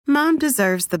Mom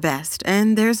deserves the best,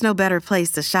 and there's no better place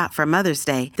to shop for Mother's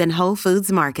Day than Whole Foods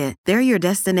Market. They're your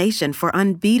destination for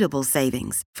unbeatable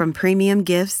savings, from premium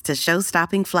gifts to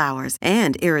show-stopping flowers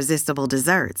and irresistible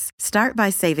desserts. Start by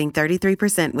saving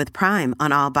 33% with Prime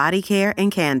on all body care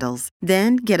and candles.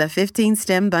 Then get a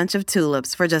 15-stem bunch of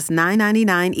tulips for just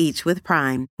 $9.99 each with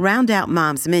Prime. Round out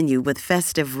Mom's menu with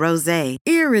festive rosé,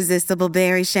 irresistible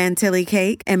berry chantilly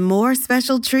cake, and more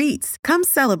special treats. Come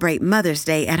celebrate Mother's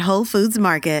Day at Whole Foods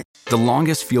Market. The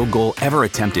longest field goal ever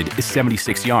attempted is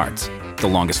 76 yards. The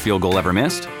longest field goal ever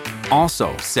missed?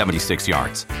 Also 76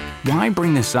 yards. Why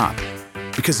bring this up?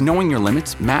 Because knowing your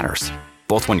limits matters,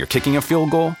 both when you're kicking a field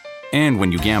goal and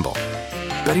when you gamble.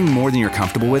 Betting more than you're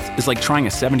comfortable with is like trying a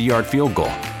 70-yard field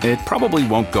goal. It probably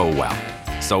won't go well.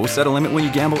 So set a limit when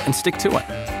you gamble and stick to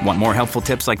it. Want more helpful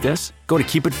tips like this? Go to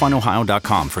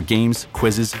keepitfunohio.com for games,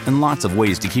 quizzes, and lots of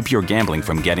ways to keep your gambling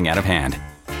from getting out of hand.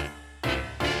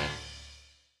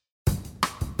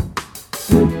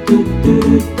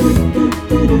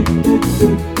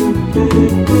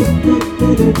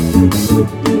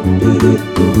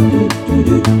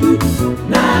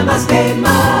 Namaste,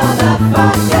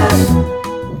 motherfuckers.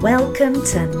 Welcome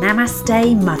to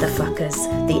Namaste Motherfuckers,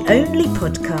 the only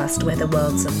podcast where the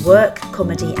worlds of work,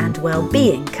 comedy and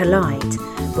well-being collide,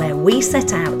 where we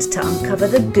set out to uncover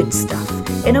the good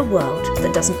stuff in a world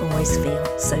that doesn't always feel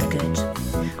so good.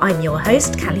 I'm your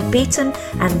host, Callie Beaton,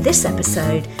 and this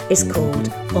episode is called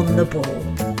On the Ball.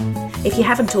 If you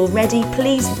haven't already,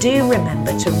 please do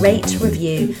remember to rate,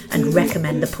 review and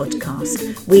recommend the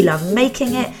podcast. We love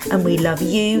making it and we love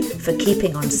you for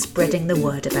keeping on spreading the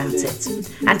word about it.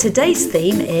 And today's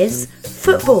theme is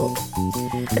football.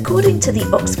 According to the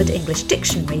Oxford English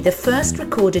Dictionary, the first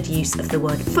recorded use of the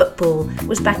word football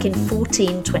was back in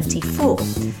 1424.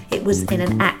 It was in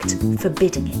an act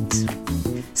forbidding it.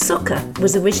 Soccer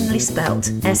was originally spelt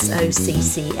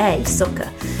S-O-C-C-A, soccer,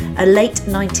 a late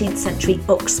 19th century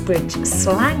Oxbridge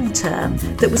slang term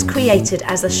that was created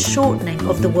as a shortening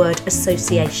of the word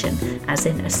association, as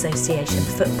in association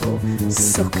football,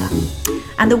 soccer.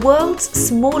 And the world's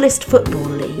smallest football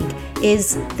league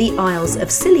is the Isles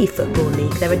of Scilly Football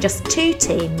League. There are just 2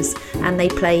 teams and they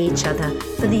play each other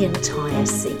for the entire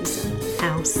season.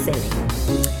 How silly.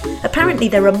 Apparently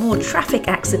there are more traffic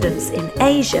accidents in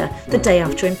Asia the day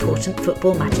after important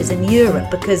football matches in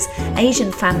Europe because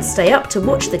Asian fans stay up to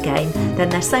watch the game, then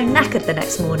they're so knackered the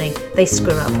next morning they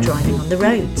screw up driving on the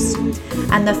roads.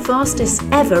 And the fastest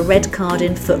ever red card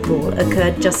in football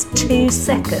occurred just 2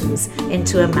 seconds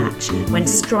into a match when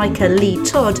striker Lee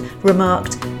Todd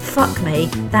remarked, "Fuck me,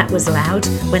 that was loud,"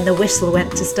 when the whistle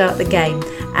went to start the game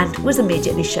and was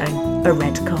immediately shown a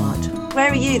red card. Where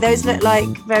are you? Those look like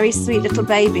very sweet little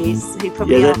babies who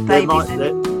probably aren't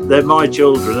babies. They're my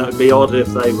children. It would be odd if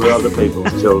they were other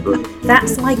people's children.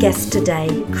 That's my guest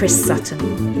today, Chris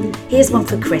Sutton. Here's one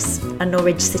for Chris, a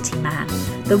Norwich City man.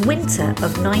 The winter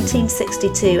of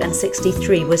 1962 and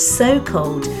 63 was so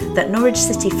cold that Norwich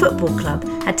City Football Club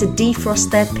had to defrost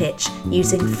their pitch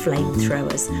using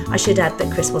flamethrowers. I should add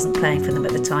that Chris wasn't playing for them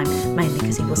at the time, mainly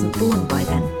because he wasn't born by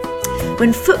then.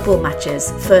 When football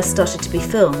matches first started to be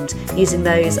filmed using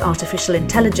those artificial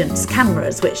intelligence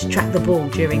cameras which track the ball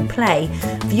during play,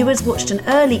 viewers watched an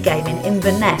early game in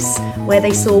Inverness where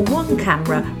they saw one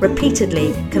camera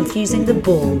repeatedly confusing the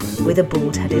ball with a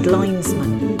bald-headed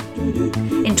linesman.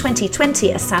 In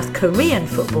 2020, a South Korean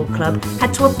football club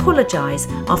had to apologise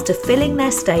after filling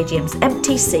their stadium's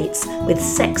empty seats with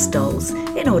sex dolls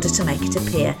in order to make it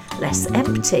appear less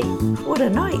empty. What a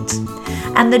night!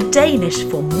 And the Danish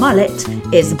for mullet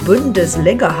is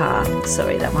Bundesligahaar.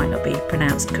 Sorry, that might not be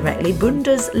pronounced correctly.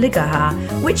 Bundesligahaar,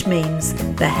 which means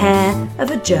the hair of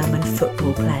a German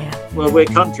football player. Well, we're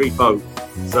country folk,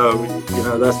 so,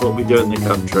 that's what we do in the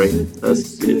country.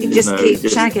 You just keep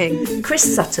shagging. Chris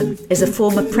Sutton is a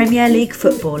former Premier League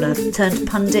footballer turned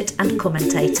pundit and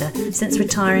commentator since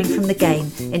retiring from the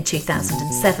game in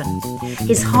 2007.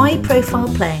 His high-profile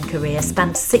playing career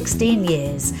spanned 16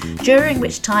 years, during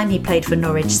which time he played for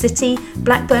Norwich City,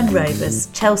 Blackburn Rovers,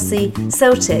 Chelsea,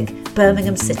 Celtic,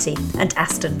 Birmingham City and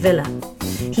Aston Villa.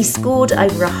 He scored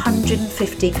over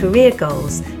 150 career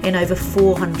goals in over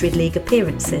 400 league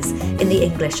appearances in the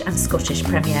English and Scottish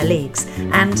Premier Leagues,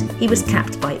 and he was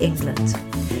capped by England.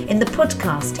 In the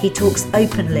podcast, he talks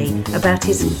openly about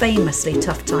his famously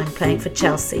tough time playing for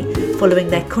Chelsea following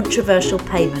their controversial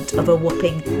payment of a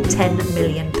whopping £10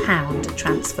 million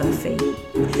transfer fee.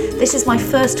 This is my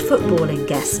first footballing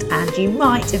guest, and you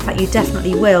might, in fact you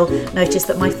definitely will, notice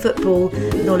that my football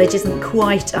knowledge isn't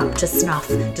quite up to snuff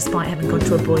despite having gone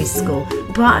to a boys' school.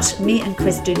 But me and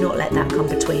Chris do not let that come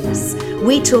between us.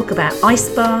 We talk about ice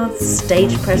baths,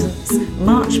 stage presence,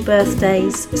 March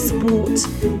birthdays, sport,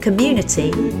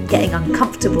 community, getting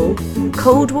uncomfortable,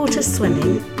 cold water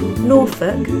swimming,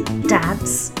 Norfolk,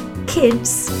 dads,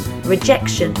 kids,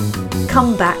 rejection,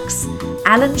 comebacks,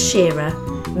 Alan Shearer,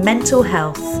 mental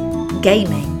health,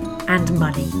 gaming and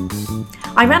money.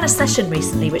 I ran a session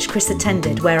recently which Chris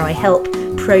attended where I help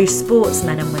pro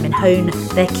sportsmen and women hone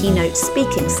their keynote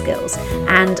speaking skills,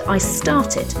 and I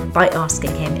started by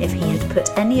asking him if he had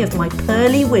put any of my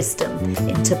pearly wisdom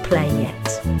into play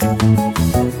yet.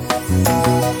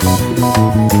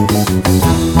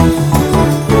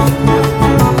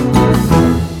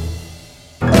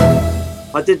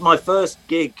 I did my first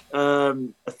gig a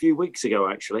few weeks ago,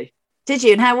 actually. Did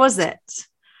you? And how was it?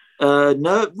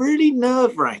 Really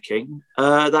nerve-wracking.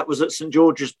 That was at St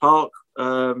George's Park,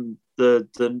 where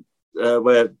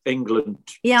England.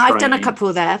 Yeah, I've done a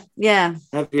couple there. Yeah.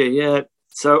 Have you? Yeah.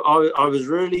 So I was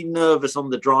really nervous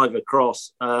on the drive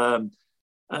across, and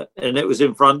it was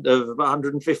in front of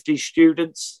 150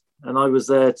 students, and I was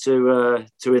there to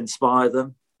inspire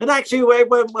them. And actually, it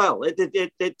went well.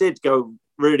 It did go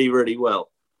really, really well.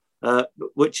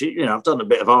 Which, you know, I've done a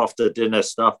bit of after dinner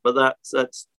stuff, but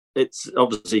it's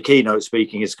obviously keynote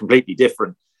speaking is completely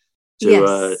different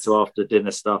to after dinner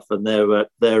stuff, and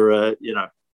they're you know,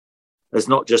 there's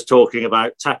not just talking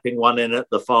about tapping one in at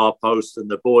the far post and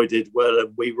the boy did well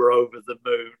and we were over the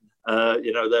moon.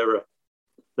 You know,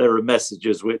 there are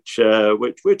messages which I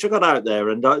got out there,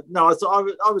 and I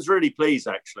was really pleased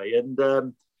actually, and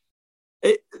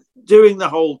doing the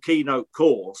whole keynote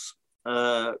course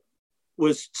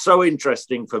was so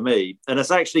interesting for me, and it's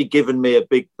actually given me a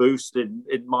big boost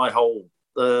in my whole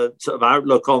sort of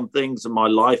outlook on things and my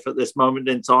life at this moment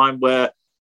in time, where,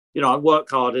 you know, I work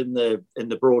hard in the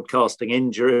broadcasting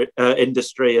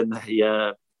industry and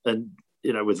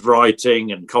you know, with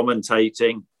writing and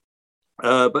commentating,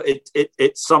 but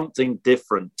it's something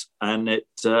different, and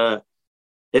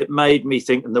it made me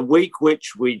think. And the week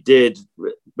which we did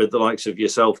with the likes of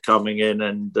yourself coming in,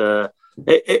 and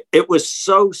it was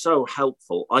so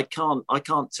helpful. I can't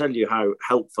tell you how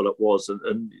helpful it was,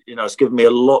 and you know, it's given me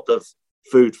a lot of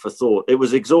food for thought. It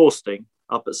was exhausting,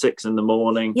 up at 6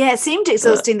 a.m. Yeah, it seemed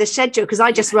exhausting, the schedule, because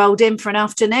I just rolled in for an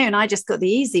afternoon. I just got the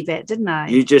easy bit, didn't I?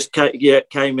 You just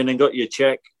came in and got your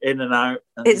check in and out.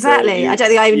 And, exactly. I don't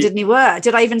think I even did any work.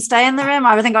 Did I even stay in the room?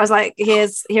 I think I was like, here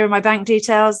are my bank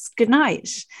details. Good night.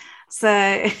 So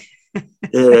yeah,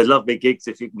 lovely gigs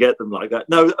if you can get them like that.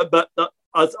 No, but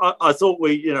I thought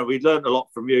we learned a lot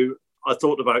from you. I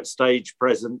thought about stage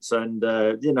presence, and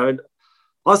you know,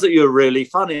 I thought you were really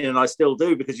funny, and I still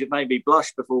do, because you made me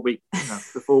blush before we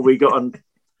got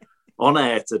on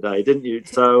air today, didn't you?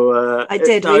 So I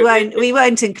did. We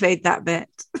won't include that bit.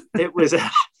 It was.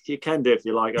 You can do if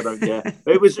you like. I don't care.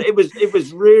 It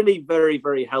was really very,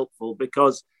 very helpful,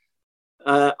 because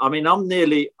I mean, I'm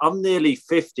nearly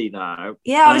 50 now.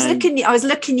 Yeah, I was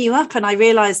looking you up, and I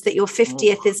realised that your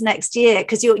 50th is next year,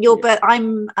 because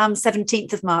I'm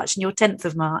 17th of March and you're 10th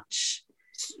of March.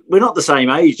 We're not the same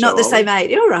age. Not the same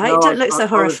age. You're all right. No, don't look so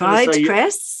horrified,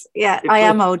 Chris. Yeah, I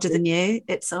am older than than you.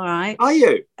 It's all right. Are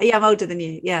you? Yeah, I'm older than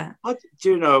you. Yeah.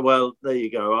 Do you know? Well, there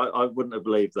you go. I wouldn't have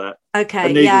believed that.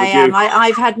 Okay. Yeah, I am.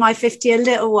 I've had my 50 a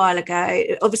little while ago.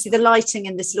 Obviously, the lighting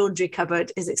in this laundry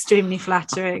cupboard is extremely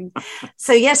flattering.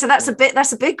 So that's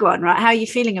a big one, right? How are you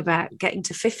feeling about getting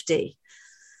to 50?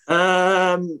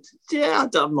 Yeah,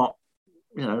 I'm not.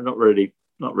 You know, not really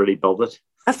bothered.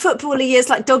 A footballer year's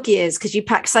like dog years, because you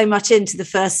pack so much into the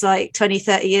first 20,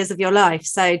 30 years of your life.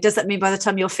 So does that mean by the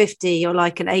time you're 50, you're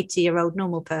like an 80-year-old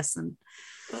normal person?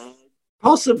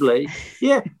 Possibly,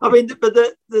 yeah. I mean, but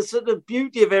the sort of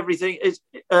beauty of everything is,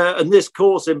 and this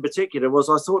course in particular, was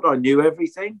I thought I knew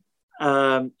everything,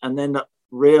 and then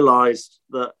realised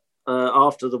that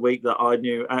after the week that I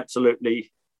knew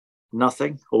absolutely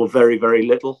nothing, or very, very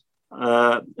little,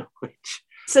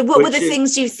 So what were the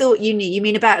things you thought you knew? You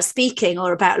mean about speaking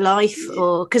or about life?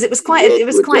 Or because it was quite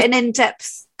an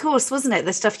in-depth course, wasn't it?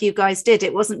 The stuff you guys did.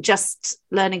 It wasn't just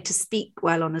learning to speak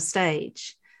well on a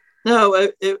stage. No,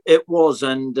 it was,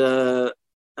 and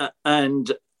I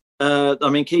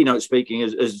mean, keynote speaking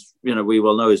is you know, we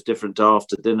well know, is different to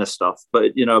after dinner stuff.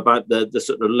 But you know, about the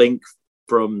sort of link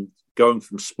from going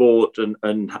from sport and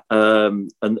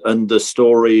the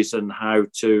stories, and how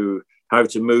how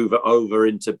to move it over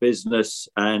into business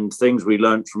and things we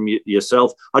learned from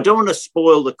yourself. I don't want to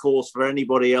spoil the course for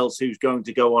anybody else who's going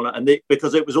to go on it,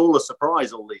 because it was all a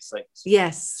surprise, all these things.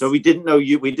 Yes. So we didn't know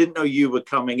you were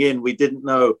coming in. We didn't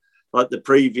know, like the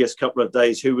previous couple of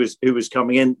days, who was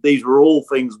coming in. These were all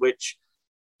things which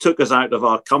took us out of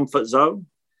our comfort zone.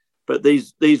 But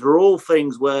these were all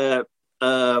things where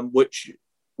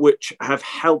which have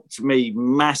helped me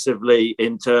massively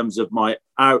in terms of my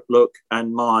outlook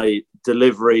and my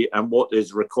delivery and what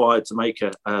is required to make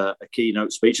a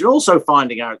keynote speech, and also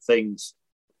finding out things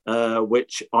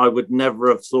which I would never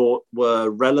have thought were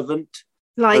relevant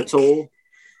at all.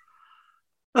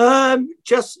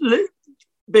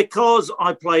 Because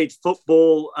I played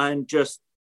football and just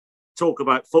talk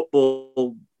about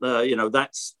football,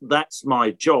 that's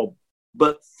my job.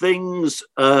 But things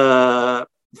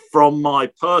from my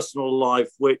personal life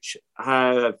which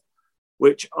are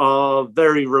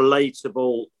very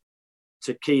relatable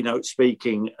to keynote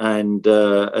speaking and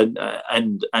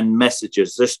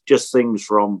messages. This just things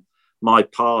from my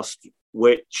past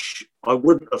which I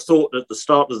wouldn't have thought at the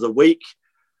start of the week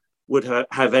would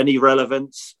have any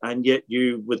relevance, and yet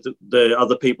you, with the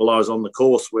other people I was on the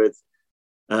course with,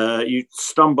 you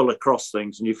stumble across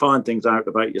things and you find things out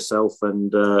about yourself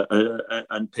and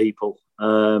people,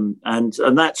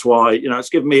 and that's why it's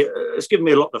given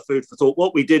me a lot of food for thought.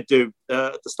 What we did do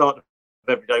at the start of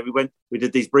every day, we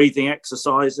did these breathing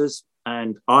exercises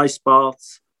and ice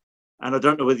baths. And I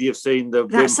don't know whether you've seen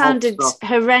that sounded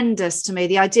horrendous to me.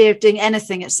 The idea of doing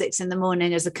anything at 6 a.m.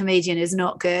 as a comedian is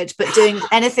not good, but doing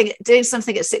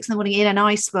something at 6 a.m. in an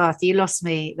ice bath, you lost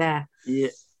me there. Yeah.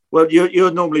 Well,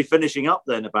 you're normally finishing up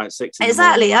then about 6 a.m.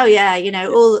 Exactly. Oh yeah.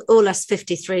 All us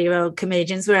 53-year-old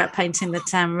comedians, we're out painting the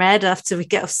town red after we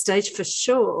get off stage for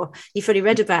sure. You've already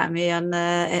read about me on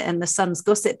the Sun's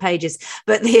gossip pages.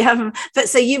 But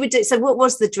so you would do. So what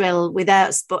was the drill?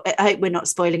 Without, I hope we're not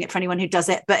spoiling it for anyone who does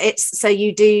it. But it's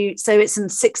in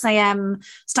 6 a.m.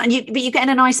 But you get in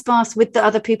an ice bath with the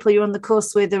other people you're on the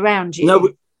course with around you.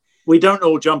 No. We don't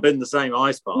all jump in the same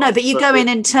ice bath. No, but you go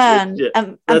in turn,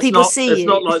 and people see you. It's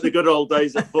not like the good old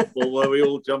days of football where we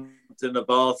all jumped in a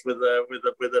bath with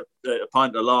a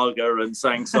pint of lager and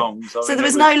sang songs. So there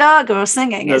was no lager or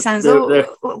singing. It sounds what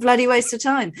a bloody waste of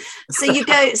time. So you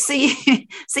go, so you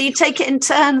take it in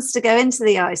turns to go into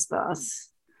the ice bath.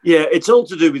 Yeah, it's all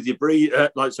to do with your breathe.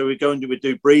 So we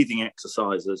do breathing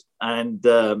exercises, and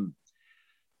on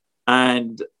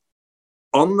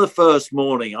the first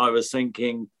morning, I was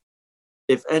thinking,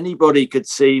 if anybody could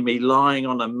see me lying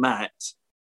on a mat,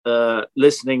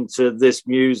 listening to this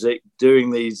music,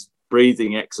 doing these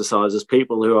breathing exercises,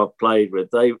 people who I've played with,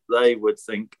 they would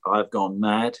think I've gone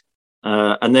mad.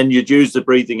 And then you'd use the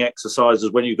breathing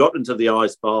exercises when you got into the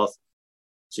ice bath,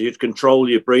 so you'd control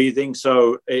your breathing.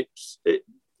 So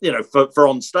for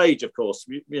on stage, of course,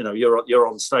 you're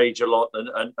on stage a lot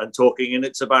and talking, and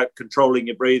it's about controlling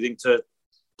your breathing to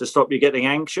stop you getting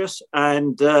anxious.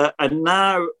 And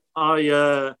now I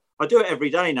do it every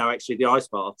day now, actually, the ice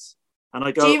baths. And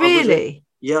I go. Do you really?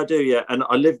 Yeah, I do. Yeah, and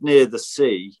I live near the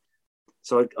sea,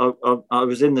 so I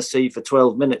was in the sea for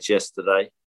 12 minutes yesterday.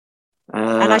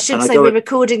 And I should say we're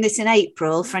recording this in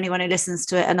April for anyone who listens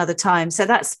to it another time. So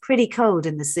that's pretty cold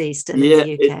in the sea still in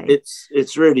the UK.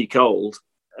 It's really cold,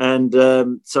 and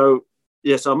so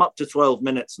I'm up to 12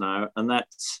 minutes now, and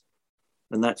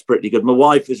that's pretty good. My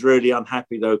wife is really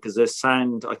unhappy though, because there's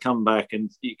sand. I come back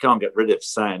and you can't get rid of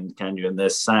sand, can you? And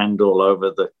there's sand all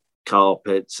over the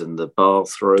carpets and the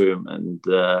bathroom, and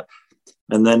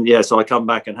then so I come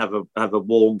back and have a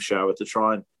warm shower to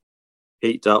try and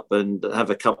heat up and have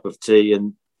a cup of tea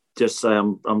and just say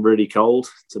I'm really cold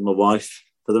to my wife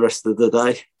for the rest of the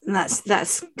day. And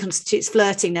that constitutes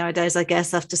flirting nowadays, I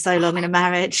guess, after so long in a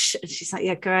marriage. She's like,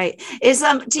 yeah, great.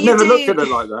 Looked at it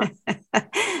like that.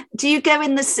 Do you go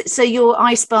in so your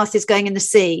ice bath is going in the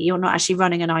sea? You're not actually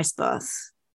running an ice bath?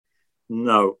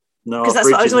 No. Because that's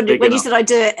what I was wondering. When you said I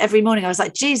do it every morning, I was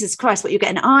like, Jesus Christ, what, you're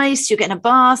getting ice, you're getting a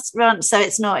bath run. So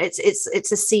it's not, it's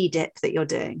a sea dip that you're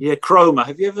doing. Yeah, Cromer.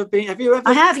 Have you ever been?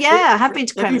 I have, yeah. I have been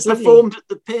to Cromer. Have you performed at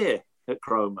the pier at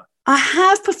Cromer? I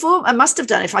have performed. I must have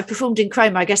done. If I performed in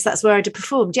Cromer, I guess that's where I'd have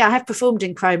performed. Yeah, I have performed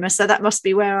in Cromer, so that must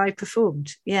be where I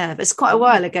performed. Yeah, but it's quite a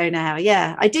while ago now.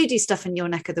 Yeah, I do stuff in your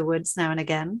neck of the woods now and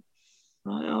again.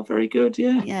 Oh, very good.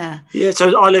 Yeah. Yeah.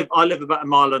 So I live about a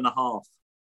mile and a half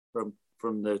from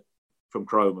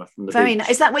Cromer. From the very beach. nice.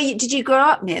 Is that where did you grow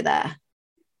up near there?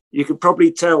 You could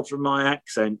probably tell from my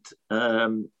accent,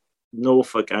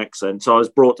 Norfolk accent. So I was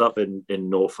brought up in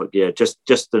Norfolk. Yeah, just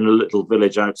in a little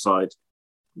village outside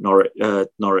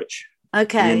Norwich.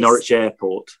 Okay. Near Norwich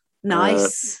Airport.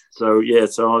 Nice. So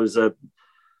I was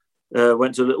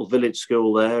Went to a little village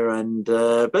school there, and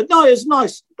but no, it's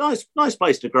nice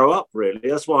place to grow up. Really,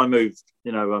 that's why I moved.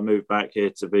 I moved back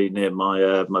here to be near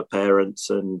my parents,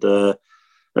 and I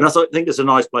think it's a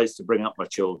nice place to bring up my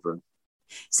children.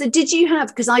 So did you have,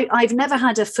 because I've never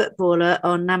had a footballer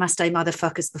on Namaste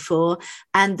Motherfuckers before,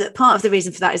 and that part of the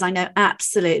reason for that is I know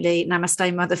absolutely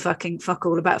Namaste motherfucking fuck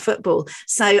all about football.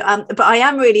 So, but I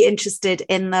am really interested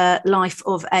in the life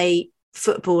of a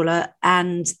footballer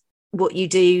and what you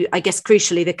do, I guess,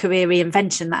 crucially, the career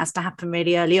reinvention that has to happen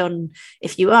really early on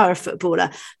if you are a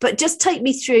footballer. But just take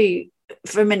me through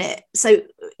for a minute. So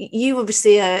you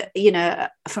obviously are,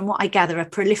 from what I gather, a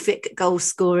prolific goal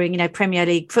scoring, Premier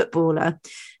League footballer,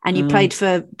 and you played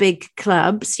for big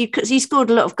clubs. You scored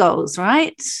a lot of goals,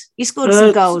 right? You scored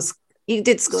some goals. You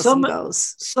did score some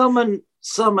goals. Some.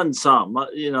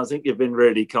 I think you've been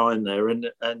really kind there. And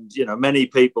many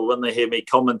people, when they hear me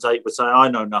commentate, would say, I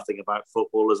know nothing about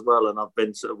football as well. And I've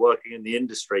been sort of working in the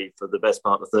industry for the best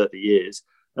part of 30 years.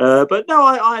 But no,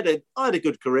 I had a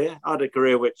good career. I had a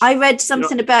career which I read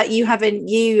something about you having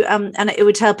and it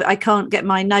would help. I can't get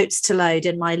my notes to load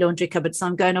in my laundry cupboard, so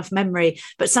I'm going off memory.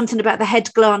 But something about the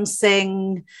head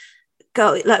glancing.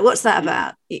 Like, what's that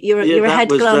about? You're a head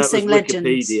glancing legend.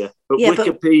 Wikipedia. But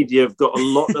Wikipedia have got a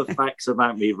lot of facts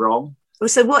about me wrong.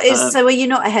 So what is? So are you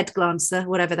not a head glancer,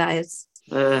 whatever that is?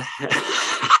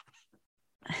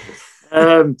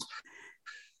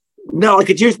 No, I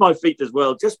could use my feet as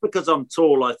well. Just because I'm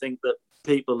tall, I think that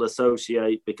people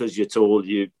associate, because you're tall,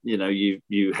 you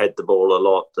head the ball a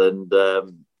lot, and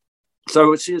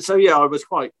so yeah, I was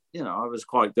quite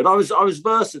good. I was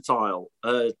versatile,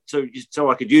 so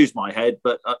I could use my head.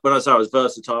 But when I say I was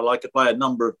versatile, I could play a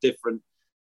number of different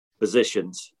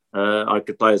positions. I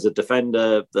could play as a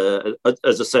defender,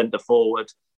 as a centre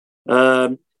forward,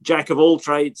 jack of all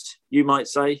trades, you might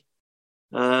say.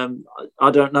 I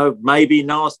don't know, maybe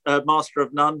master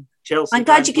of none. Chelsea. I'm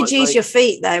glad you could use your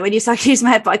feet though. When you say I could use my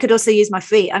head, but I could also use my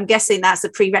feet. I'm guessing that's a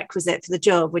prerequisite for the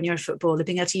job when you're a footballer,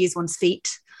 being able to use one's feet.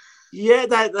 Yeah,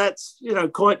 that's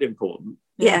quite important.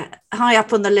 Yeah, high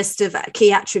up on the list of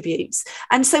key attributes.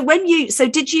 And so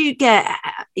did you get,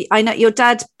 I know your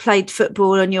dad played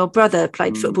football and your brother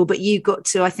played football, but you got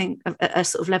to, I think, a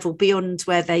sort of level beyond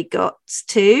where they got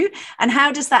to. And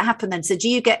how does that happen then? So do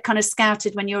you get kind of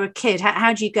scouted when you're a kid?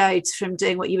 How do you go from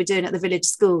doing what you were doing at the village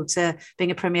school to being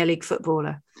a Premier League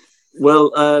footballer?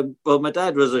 Well, my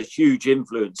dad was a huge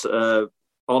influence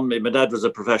on me. My dad was a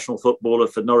professional footballer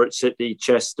for Norwich City,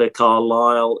 Chester,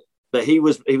 Carlisle. But he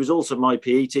was also my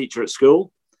PE teacher at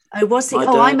school. Oh, was he?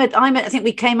 I think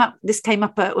this came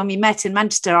up when we met in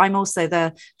Manchester. I'm also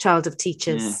the child of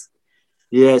teachers.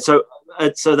 Yeah. So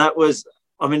that was,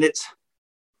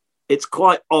 it's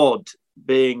quite odd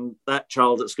being that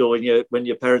child at school when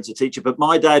your parents are teacher. But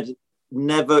my dad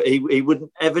he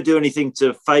wouldn't ever do anything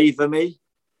to favour me.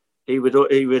 He would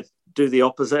do the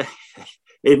opposite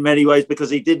in many ways, because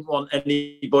he didn't want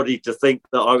anybody to think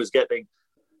that I was getting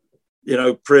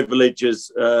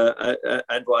privileges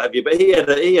and what have you. But he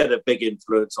had a big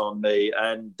influence on me,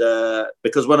 and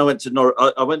because when I went to Norwich,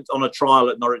 I went on a trial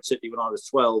at Norwich City when I was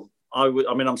 12. I'm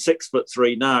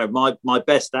 6'3" now. My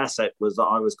best asset was that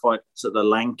I was quite sort of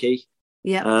lanky.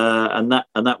 Yeah. And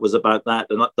that was about that.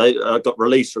 And I got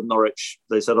released from Norwich.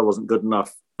 They said I wasn't good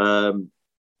enough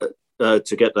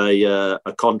to get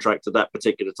a contract at that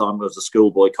particular time. It was a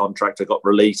schoolboy contract. I got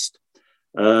released.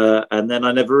 And then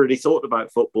I never really thought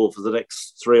about football for the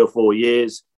next 3 or 4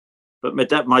 years. But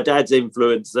my dad's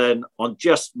influence then on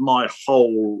just my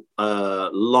whole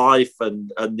life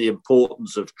and the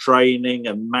importance of training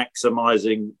and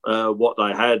maximising what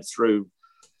I had through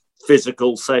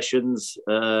physical sessions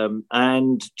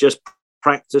and just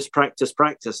practice.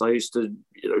 I used to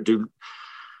do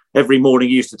every morning.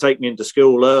 He used to take me into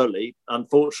school early.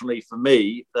 Unfortunately for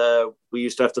me, we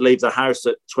used to have to leave the house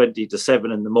at 20 to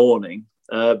 7 in the morning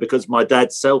because my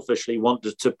dad selfishly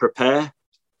wanted to prepare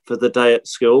for the day at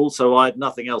school. So I had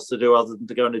nothing else to do other than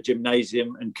to go in a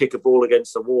gymnasium and kick a ball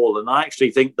against the wall. And I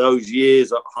actually think those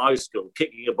years at high school,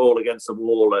 kicking a ball against the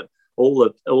wall and all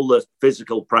the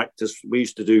physical practice, we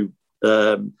used to do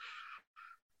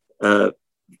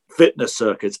fitness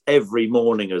circuits every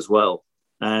morning as well.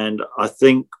 And I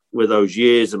think with those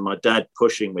years and my dad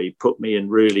pushing me, put me in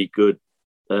really good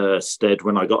stead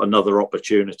when I got another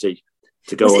opportunity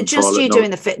to go. Was it just you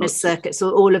doing the fitness circuits,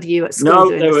 or all of you at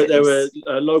school? No, there were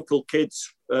local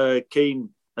kids, keen,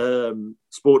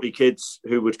 sporty kids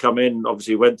who would come in.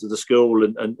 Obviously, went to the school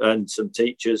and some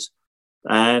teachers,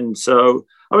 and so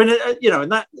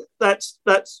and that's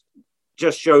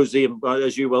just shows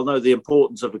as you well know, the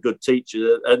importance of a good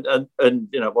teacher. And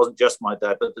it wasn't just my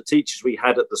dad, but the teachers we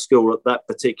had at the school at that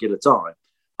particular time.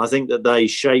 I think that they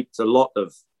shaped a lot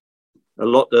of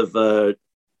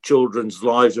children's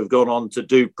lives have gone on to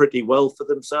do pretty well for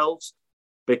themselves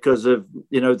because of,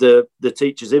 the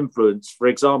teacher's influence. For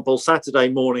example, Saturday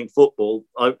morning football,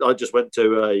 I just went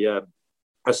to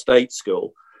a state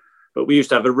school, but we used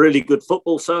to have a really good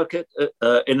football circuit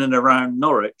in and around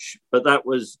Norwich, but that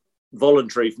was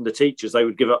voluntary from the teachers. They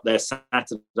would give up their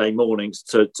Saturday mornings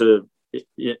to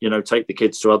take the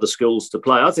kids to other schools to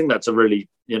play. I think that's a really,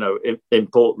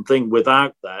 important thing.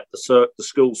 Without that, the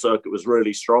school circuit was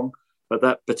really strong at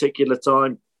that particular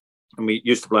time. And we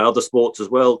used to play other sports as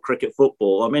well, cricket,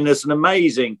 football. I mean, there's an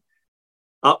amazing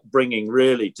upbringing,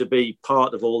 really, to be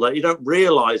part of all that. You don't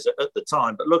realise it at the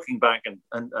time, but looking back and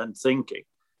thinking,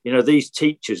 these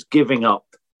teachers giving up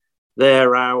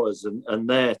their hours and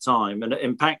their time, and it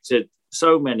impacted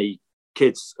so many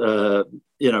kids, from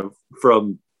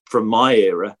my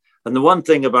era. And the one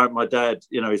thing about my dad,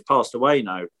 he's passed away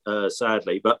now,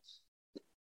 sadly, but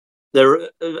there,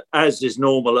 as is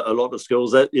normal at a lot of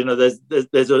schools, that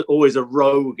there's always a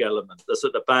rogue element, the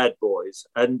sort of bad boys,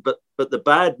 but the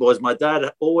bad boys, my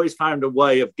dad always found a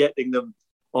way of getting them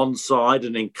on side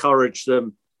and encouraged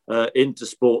them into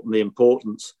sport and the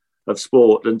importance of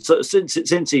sport. And so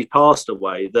since he passed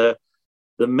away, the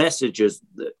messages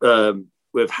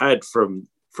we've had from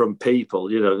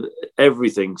people,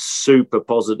 everything's super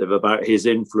positive about his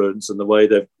influence and the way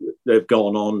they've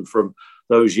gone on from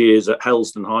those years at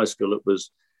Helston High School, it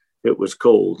was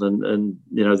called, and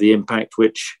the impact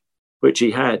which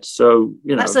he had. So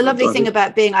that's a lovely thing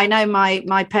about being. I know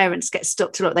my parents get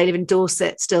stopped a lot. They live in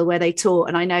Dorset still, where they taught,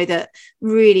 and I know that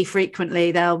really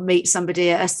frequently they'll meet somebody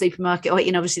at a supermarket, or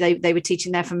obviously they were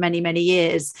teaching there for many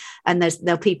years, and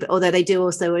they'll people. Although they do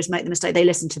also always make the mistake. They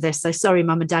listen to this, so sorry,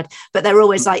 mum and dad, but they're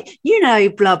always like,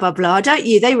 blah blah blah, don't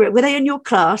you? Were they in your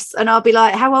class? And I'll be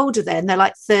like, how old are they? And they're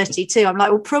like 32. I'm like,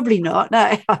 well, probably not.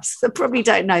 No, I probably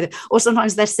don't know them. Or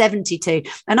sometimes they're 72.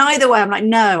 And either way, I'm like,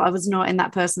 no, I was not in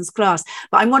that person's class.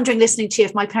 But I'm wondering, listening to you,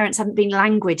 if my parents hadn't been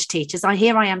language teachers. I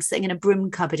am sitting in a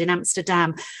broom cupboard in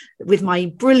Amsterdam with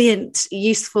my brilliant,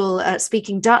 useful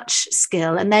speaking Dutch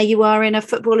skill, and there you are in a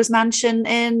footballer's mansion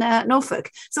in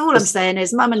Norfolk. So all I'm saying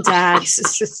is, mum and dad,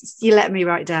 you let me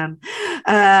write down.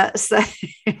 And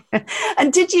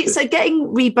did you? So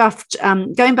getting rebuffed,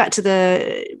 going back to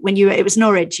it was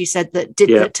Norwich. You said that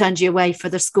turned you away for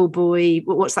the schoolboy.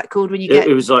 What's that called when you get?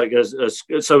 It was like a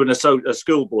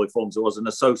schoolboy forms. It was an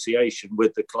association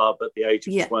with the club at the age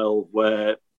of 12,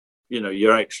 where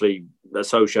you're actually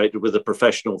associated with a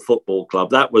professional football club.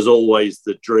 That was always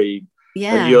the dream.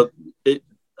 I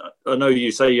know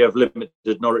you say you have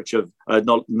limited knowledge of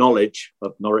Norwich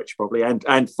probably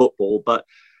and football, but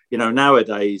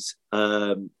nowadays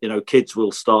kids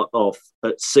will start off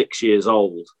at 6 years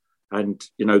old and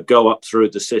go up through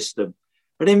the system.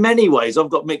 And in many ways, I've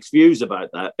got mixed views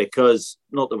about that, because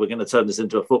not that we're going to turn this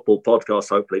into a football podcast,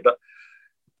 hopefully, but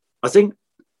I think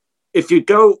if you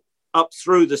go up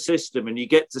through the system and you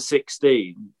get to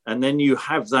 16 and then you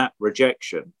have that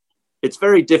rejection, it's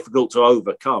very difficult to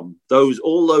overcome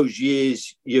all those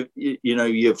years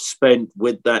you've spent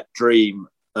with that dream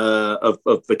of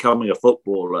becoming a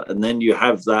footballer, and then you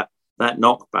have that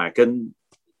knockback. And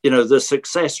the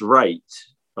success rate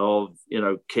of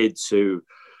kids who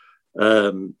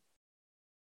are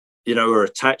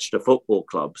attached to football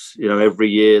clubs. Every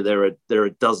year there are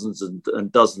dozens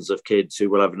and dozens of kids who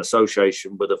will have an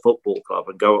association with a football club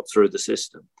and go up through the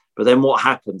system. But then what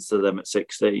happens to them at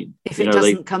 16? If it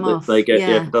doesn't come off. If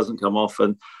it doesn't come off,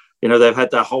 and they've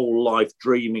had their whole life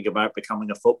dreaming about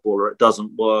becoming a footballer. It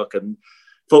doesn't work, and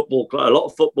a lot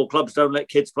of football clubs don't let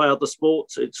kids play other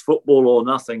sports. It's football or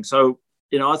nothing. So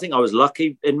I think I was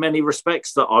lucky in many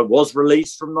respects that I was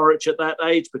released from Norwich at that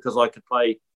age, because I could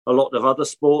play a lot of other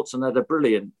sports and had a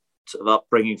brilliant sort of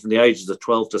upbringing from the ages of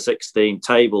 12 to 16,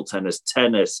 table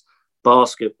tennis,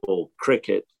 basketball,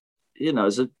 cricket.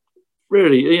 It's a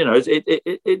really,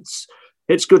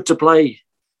 it's good to play,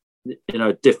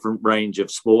 a different range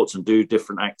of sports and do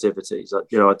different activities. I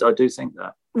do think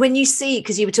that. When you see,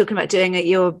 because you were talking about doing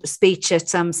your speech at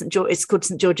St. George, it's called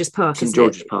St. George's Park, St.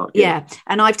 George's Park, yeah.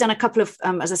 And I've done a couple of,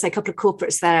 as I say, a couple of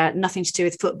corporates there, nothing to do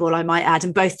with football, I might add.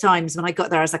 And both times when I got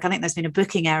there, I was like, I think there's been a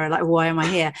booking error. Like, why am I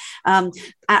here?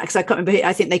 Because I can't remember.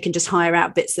 I think they can just hire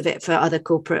out bits of it for other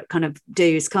corporate kind of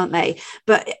dues, can't they?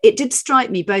 But it did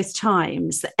strike me both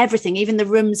times that everything, even the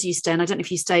rooms you stay in, I don't know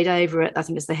if you stayed over at, I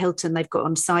think it's the Hilton they've got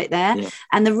on site there. Yeah.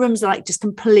 And the rooms are like just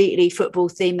completely football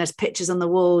themed. There's pictures on the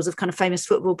walls of kind of famous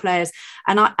football football players,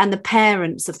 and the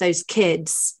parents of those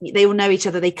kids, they all know each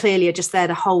other. They clearly are just there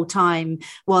the whole time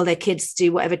while their kids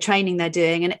do whatever training they're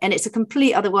doing. And it's a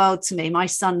complete other world to me. My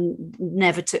son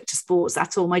never took to sports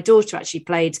at all. My daughter actually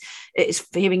played. It's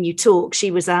hearing you talk. She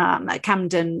was at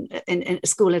Camden in a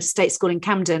school, a state school in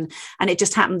Camden, and it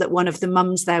just happened that one of the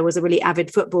mums there was a really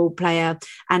avid football player,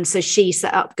 and so she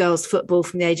set up girls football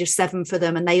from the age of 7 for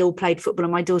them, and they all played football.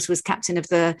 And my daughter was captain of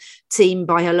the team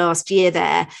by her last year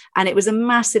there, and it was a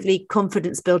massively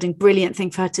confidence building, brilliant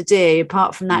thing for her to do.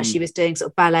 Apart from that, she was doing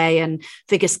sort of ballet and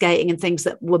figure skating and things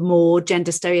that were more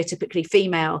gender stereotypically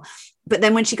female. But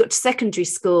then when she got to secondary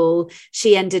school,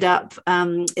 she ended up,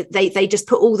 they just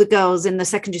put all the girls in the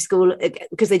secondary school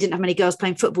because they didn't have many girls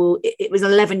playing football. It was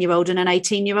an 11-year-old and an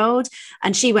 18-year-old.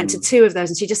 And she went to 2 of those,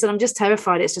 and she just said, I'm just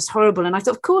terrified. It's just horrible. And I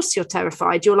thought, of course you're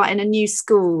terrified. You're like in a new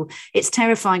school. It's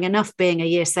terrifying enough being a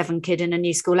year 7 kid in a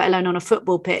new school, let alone on a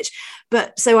football pitch.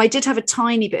 But so I did have a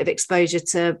tiny bit of exposure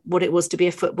to what it was to be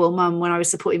a football mum when I was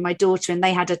supporting my daughter, and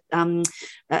they had a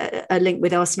link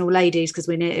with Arsenal ladies because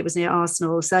it was near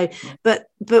Arsenal. So, but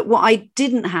what I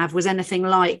didn't have was anything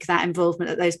like that involvement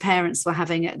that those parents were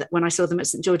having when I saw them at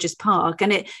St George's Park.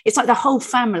 And it's like the whole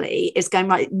family is going,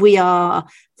 right, we are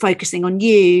focusing on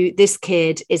you. This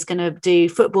kid is going to do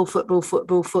football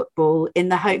in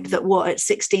the hope that at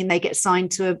 16 they get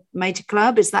signed to a major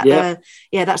club. Is that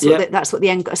that's what the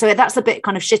end. So that's a bit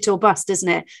kind of shit or bust, isn't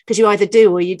it? Because you either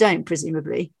do or you don't,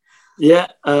 presumably. Yeah,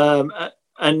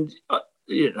 and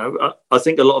I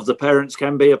think a lot of the parents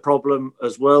can be a problem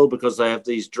as well, because they have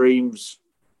these dreams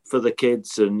for the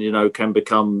kids, and can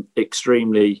become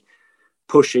extremely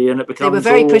pushy, and it becomes. They were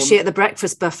very pushy at the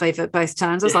breakfast buffet at both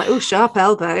times. I was like, oh, sharp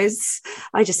elbows.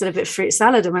 I just had a bit of fruit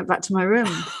salad and went back to my room.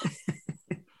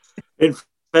 In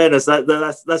fairness,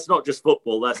 that's not just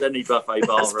football. That's any buffet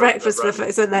bar. That's breakfast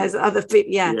buffet. So there's other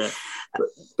people. Yeah.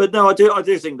 But no, I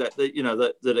do think that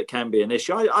it can be an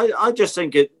issue. I just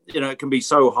think it can be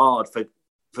so hard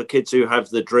for kids who have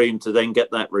the dream to then get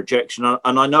that rejection.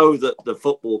 And I know that the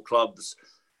football clubs,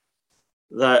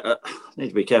 that I need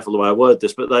to be careful the way I word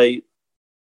this, but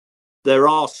there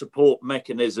are support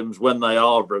mechanisms when they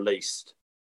are released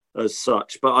as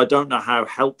such, but I don't know how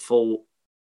helpful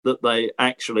that they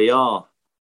actually are.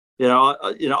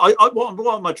 What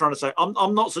am I trying to say?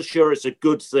 I'm not so sure it's a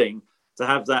good thing to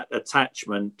have that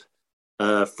attachment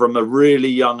from a really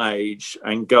young age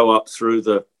and go up through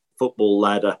the football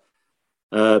ladder,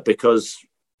 because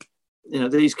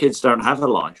these kids don't have a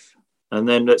life. And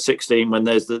then at 16, when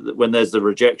there's the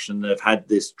rejection, they've had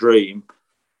this dream.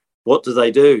 What do they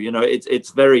do?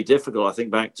 It's very difficult. I think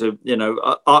back to,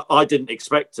 I didn't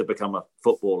expect to become a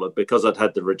footballer because I'd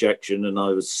had the rejection and I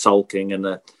was sulking and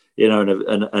a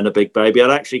big baby. I'd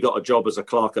actually got a job as a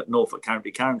clerk at Norfolk County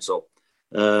Council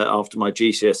after my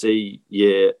GCSE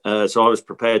year. So I was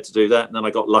prepared to do that. And then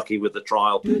I got lucky with the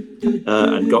trial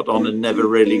and got on and never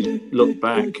really looked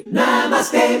back.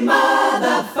 Namaste,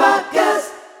 motherfuckers.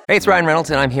 Hey, it's Ryan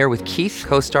Reynolds, and I'm here with Keith,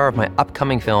 co-star of my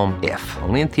upcoming film, If,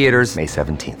 only in theaters May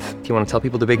 17th. Do you want to tell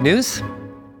people the big news?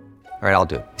 All right, I'll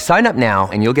do it. Sign up now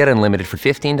and you'll get unlimited for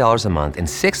 $15 a month and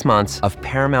 6 months of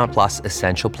Paramount Plus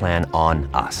Essential Plan on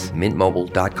us.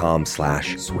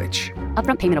 MintMobile.com/switch.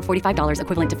 Upfront payment of $45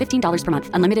 equivalent to $15 per month.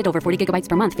 Unlimited over 40 gigabytes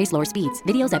per month. Face lower speeds.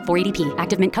 Videos at 480p.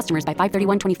 Active Mint customers by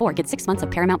 531.24 get 6 months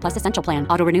of Paramount Plus Essential Plan.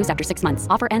 Auto renews after 6 months.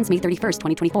 Offer ends May 31st,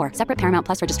 2024. Separate Paramount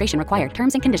Plus registration required.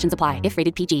 Terms and conditions apply if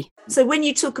rated PG. So when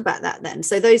you talk about that then,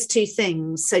 so those two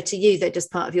things, so to you, they're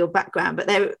just part of your background. But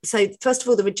so first of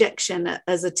all, the rejection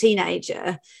as a teenager,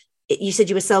 you said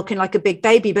you were sulking like a big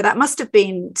baby, but that must have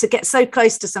been to get so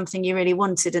close to something you really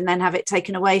wanted and then have it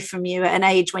taken away from you at an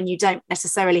age when you don't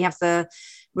necessarily have the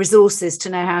resources to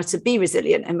know how to be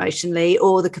resilient emotionally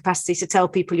or the capacity to tell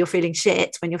people you're feeling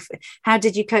shit when how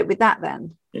did you cope with that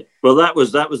then? Well, that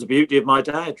was the beauty of my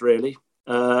dad, really.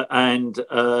 And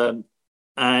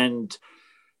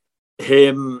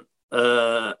him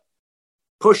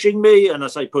pushing me, and I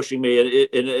say pushing me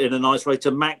in a nice way,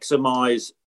 to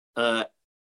maximize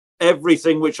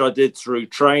everything which I did through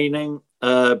training,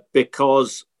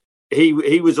 because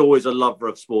he was always a lover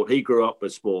of sport. He grew up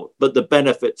with sport, but the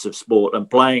benefits of sport and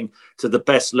playing to the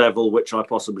best level which I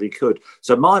possibly could.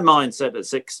 So my mindset at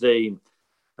 16,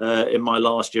 in my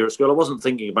last year at school, I wasn't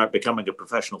thinking about becoming a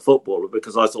professional footballer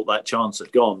because I thought that chance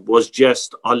had gone. Was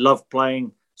just I loved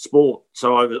playing sport.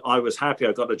 So I was happy.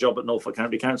 I got a job at Norfolk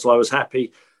County Council. I was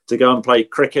happy to go and play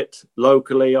cricket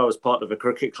locally. I was part of a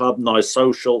cricket club, nice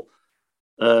social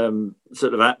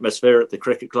sort of atmosphere at the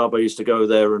cricket club. I used to go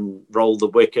there and roll the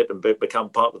wicket and become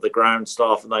part of the ground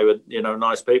staff, and they were,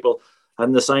 nice people.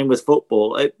 And the same with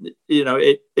football.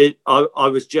 I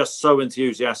was just so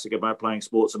enthusiastic about playing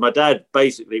sports. And my dad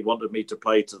basically wanted me to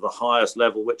play to the highest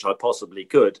level, which I possibly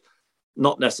could,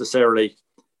 not necessarily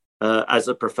as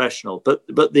a professional, but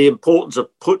the importance of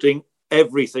putting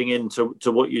everything into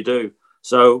what you do.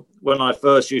 So when I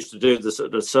first used to do the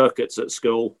sort of circuits at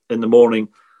school in the morning,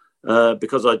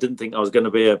 because I didn't think I was going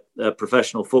to be a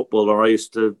professional footballer, I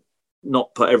used to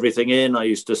not put everything in. I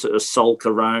used to sort of sulk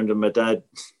around, and my dad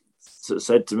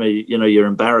said to me, you're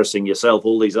embarrassing yourself.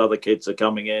 All these other kids are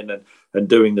coming in and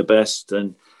doing the best,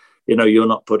 and you're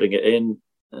not putting it in.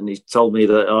 And he told me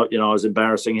that I was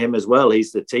embarrassing him as well.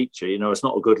 He's the teacher. It's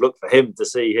not a good look for him to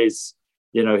see his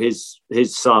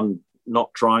son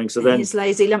not trying. So then his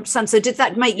lazy lump son. So did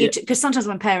that make you? Because sometimes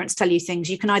when parents tell you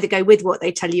things, you can either go with what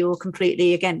they tell you or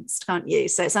completely against, can't you?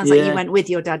 So it sounds like you went with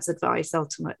your dad's advice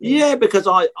ultimately. Yeah, because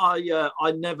I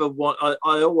never want. I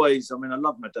always. I mean, I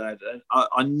love my dad, and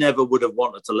I never would have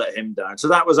wanted to let him down. So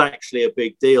that was actually a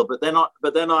big deal. But then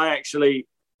I actually.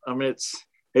 I mean,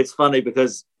 it's funny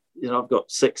because I've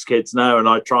got 6 kids now, and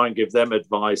I try and give them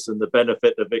advice and the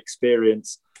benefit of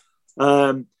experience.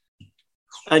 And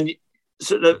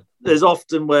sort of, there's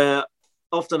often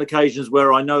occasions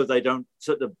where I know they don't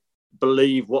sort of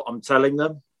believe what I'm telling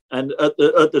them. And at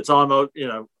the time,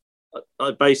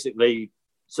 I basically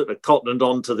sort of cottoned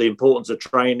on to the importance of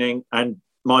training, and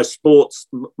my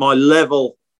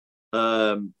level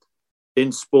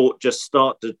in sport just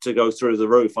started to go through the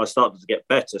roof. I started to get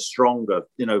better, stronger,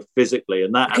 physically,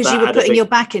 and that because you were putting your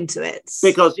back into it.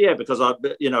 Because I,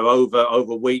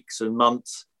 over weeks and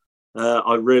months,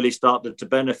 I really started to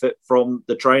benefit from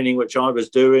the training which I was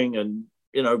doing, and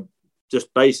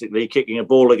just basically kicking a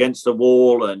ball against the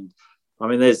wall. And I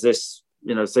mean, there's this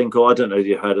thing called, I don't know if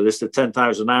you've heard of this, the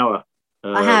 10,000 hour.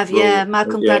 I have, rule.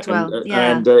 Malcolm Gladwell.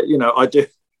 And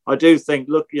I do think,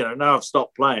 look, now I've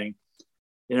stopped playing.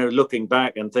 Looking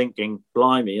back and thinking,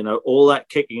 blimey, all that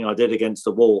kicking I did against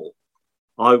the wall,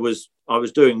 I was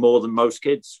doing more than most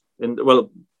kids.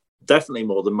 Definitely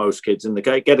more than most kids in the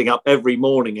game. Getting up every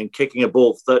morning and kicking a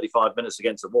ball for 35 minutes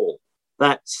against the wall.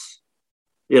 That's,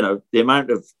 the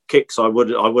amount of kicks I would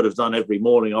have done every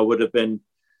morning. I would have been,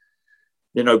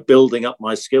 building up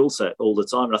my skill set all the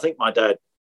time. And I think my dad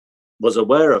was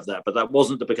aware of that, but that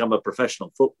wasn't to become a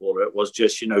professional footballer. It was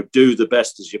just, do the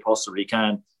best as you possibly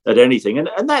can at anything.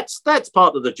 And that's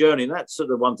part of the journey. And that's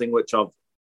sort of one thing which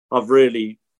I've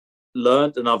really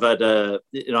learned. And I've had I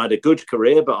had a good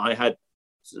career, but I had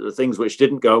things which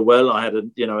didn't go well. I had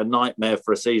a nightmare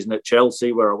for a season at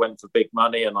Chelsea where I went for big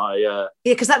money, and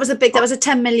because that was a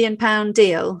 £10 million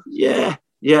deal. Yeah.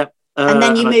 And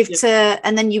then you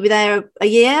and then you were there a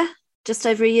year. Just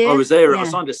over a year. I was there. Yeah. I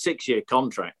signed a 6-year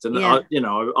contract, and I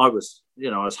was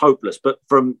hopeless. But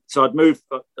so I'd moved.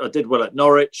 I did well at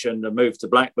Norwich, and I moved to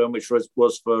Blackburn, which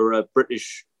was for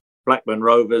British Blackburn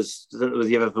Rovers. I don't know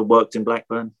if you've ever worked in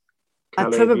Blackburn.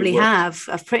 Kelly, I probably have.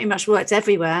 I've pretty much worked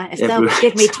everywhere. If they'll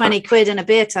give me 20 quid and a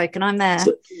beer token, I'm there.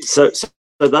 So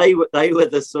they were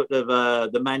the sort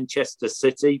of the Manchester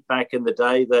City back in the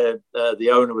day. The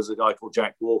owner was a guy called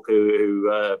Jack Walker,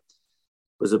 who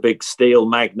was a big steel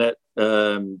magnate.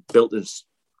 Built his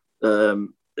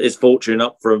fortune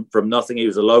up from nothing. He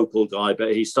was a local guy,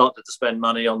 but he started to spend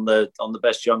money on the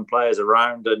best young players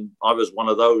around, and I was one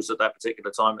of those at that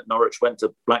particular time at Norwich. Went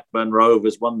to Blackburn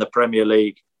Rovers, won the Premier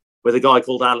League with a guy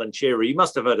called Alan Shearer. You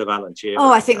must have heard of Alan Shearer.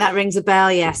 Oh, I think that rings a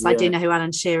bell. Yes, yeah. I do know who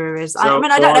Alan Shearer is. I don't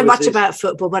know much about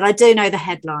football, but I do know the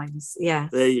headlines. Yeah.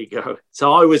 There you go.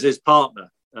 So I was his partner.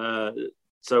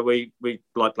 So we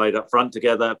played up front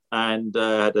together, and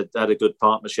had a good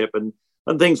partnership, and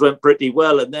things went pretty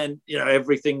well. And then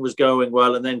everything was going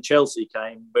well, and then Chelsea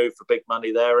came, moved for big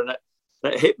money there, and that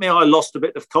hit me. I lost a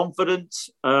bit of confidence.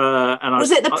 And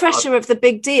was it the pressure of the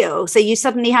big deal? So you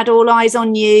suddenly had all eyes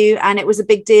on you, and it was a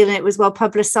big deal, and it was well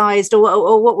publicised,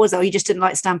 or what was it? Or you just didn't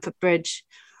like Stamford Bridge?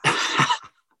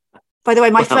 By the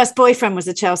way, my first boyfriend was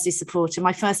a Chelsea supporter,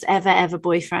 my first ever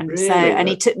boyfriend. Really? So, and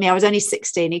he took me, I was only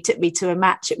 16, he took me to a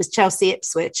match. It was Chelsea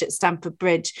Ipswich at Stamford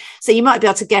Bridge. So you might be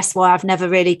able to guess why I've never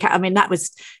really, that was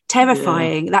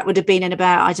terrifying. Yeah. That would have been in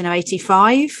about,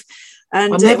 85.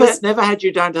 And I never had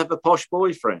you down to have a posh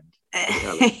boyfriend.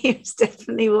 He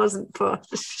definitely wasn't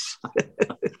posh.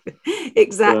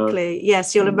 Exactly.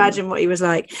 Yes, you'll imagine what he was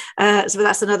like. So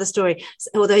that's another story.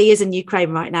 Although he is in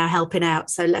Ukraine right now helping out,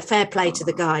 so fair play to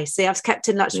the guy. See, I've kept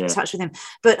in touch with him.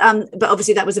 But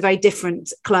obviously that was a very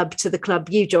different club to the club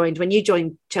you joined when you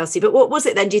joined Chelsea. But what was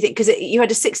it then? Do you think, because you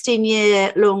had a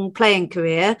 16-year long playing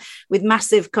career with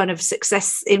massive kind of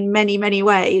success in many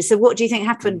ways? So what do you think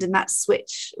happened in that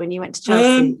switch when you went to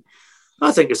Chelsea?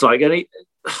 I think it's like any.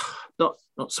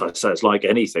 not so it's like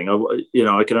anything.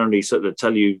 I can only sort of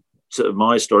tell you sort of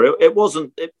my story. It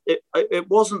wasn't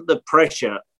the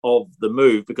pressure of the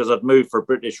move, because I'd moved for a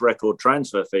British record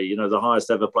transfer fee, the highest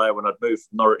ever player when I'd moved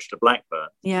from Norwich to Blackburn.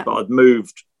 Yeah. But I'd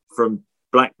moved from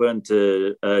Blackburn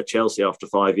to Chelsea after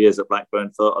 5 years at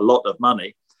Blackburn for a lot of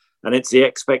money. And it's the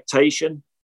expectation.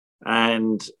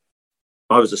 And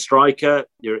I was a striker.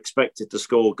 You're expected to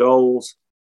score goals.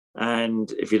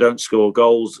 And if you don't score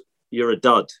goals, you're a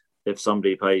dud if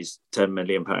somebody pays £10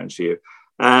 million for you.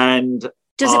 And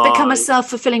does it become a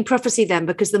self-fulfilling prophecy then?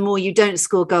 Because the more you don't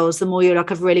score goals, the more you're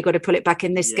like, I've really got to pull it back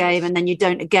in this game, and then you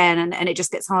don't again, and it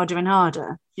just gets harder and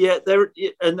harder. Yeah,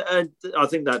 and I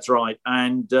think that's right.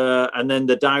 And then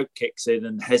the doubt kicks in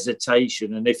and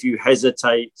hesitation. And if you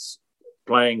hesitate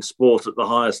playing sport at the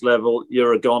highest level,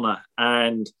 you're a goner.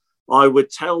 And I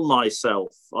would tell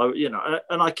myself,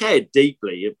 and I cared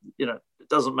deeply. It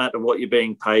doesn't matter what you're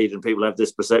being paid, and people have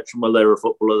this perception, well, they're a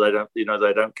footballer,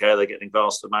 they don't care, they're getting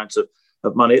vast amounts of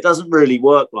money. It doesn't really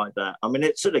work like that. I mean,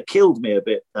 it sort of killed me a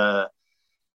bit,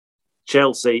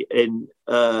 Chelsea, in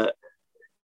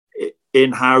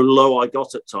how low I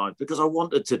got at times, because I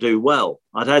wanted to do well.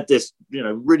 I'd had this,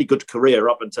 really good career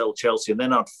up until Chelsea, and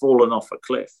then I'd fallen off a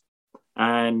cliff.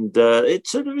 And it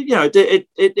sort of,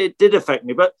 it did affect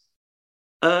me. But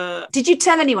did you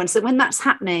tell anyone? So when that's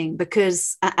happening,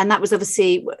 because and that was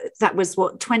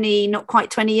what, 20, not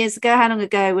quite 20 years ago. How long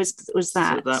ago was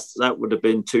that? So that would have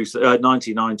been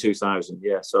 99, 2000.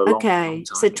 Yeah. So long time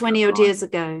so 20 odd years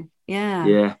ago. Yeah.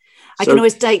 Yeah. I can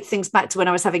always date things back to when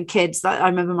I was having kids. I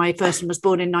remember my first one was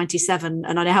born in 97,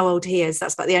 and I know how old he is.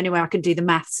 That's about the only way I can do the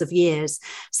maths of years.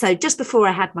 So just before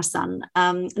I had my son,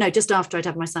 just after I'd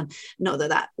had my son, not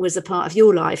that was a part of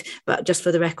your life, but just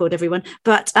for the record, everyone.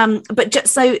 But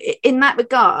just so in that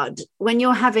regard, when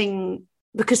you're having,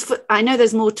 because I know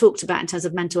there's more talked about in terms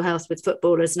of mental health with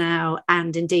footballers now,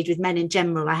 and indeed with men in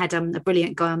general. I had a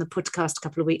brilliant guy on the podcast a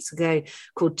couple of weeks ago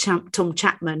called Tom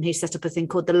Chapman, who set up a thing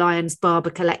called the Lions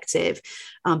Barber Collective,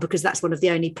 because that's one of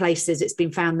the only places it's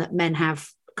been found that men have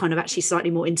kind of actually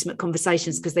slightly more intimate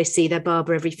conversations, because they see their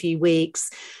barber every few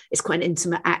weeks. It's quite an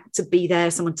intimate act to be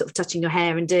there, someone sort of touching your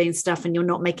hair and doing stuff, and you're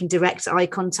not making direct eye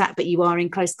contact, but you are in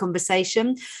close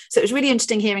conversation. So it was really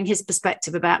interesting hearing his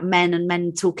perspective about men and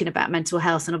men talking about mental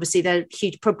health. And obviously there are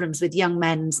huge problems with young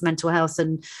men's mental health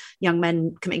and young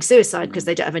men committing suicide because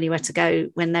they don't have anywhere to go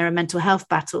when there are mental health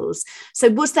battles. So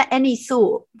was there any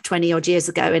thought 20 odd years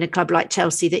ago in a club like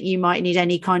Chelsea that you might need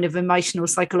any kind of emotional,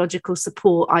 psychological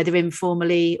support, either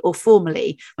informally or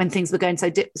formally, when things were going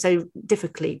so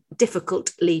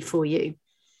difficultly for you?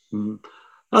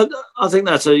 I think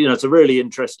that's it's a really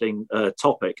interesting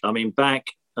topic. I mean, back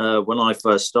when I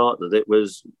first started, it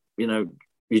was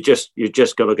you just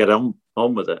got to get on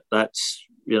with it. That's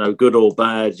good or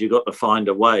bad, you got to find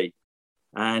a way.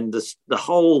 And the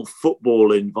whole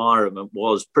football environment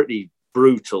was pretty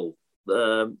brutal.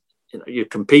 You're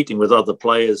competing with other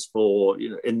players for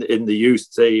in the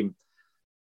youth team.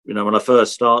 When I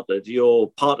first started, you're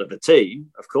part of a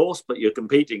team, of course, but you're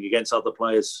competing against other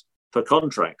players for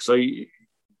contracts. So,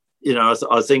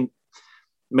 I think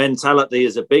mentality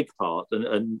is a big part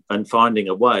and finding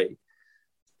a way.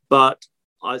 But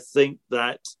I think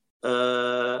that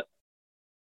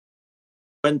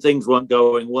when things weren't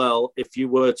going well, if you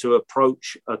were to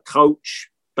approach a coach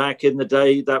back in the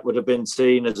day, that would have been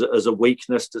seen as a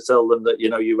weakness, to tell them that,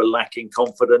 you were lacking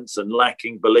confidence and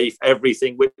lacking belief,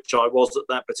 everything, which I was at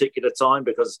that particular time,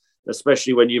 because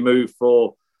especially when you move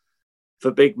for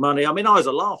big money. I mean, I was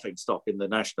a laughing stock in the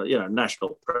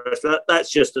national press. That's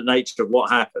just the nature of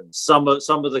what happened. Some of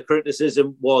the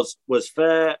criticism was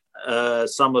fair.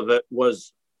 Some of it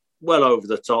was well over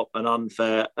the top and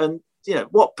unfair. And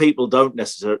what people don't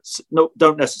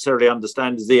necessarily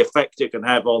understand is the effect it can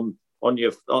have on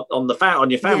your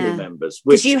family members.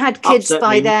 Because you had kids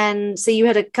by then, so you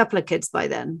had a couple of kids by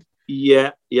then.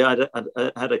 Yeah, I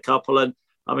had a couple, and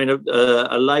I mean,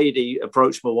 a lady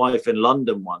approached my wife in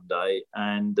London one day,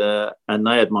 and they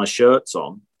had my shirts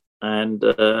on, and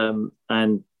the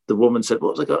woman said,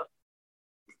 "What have they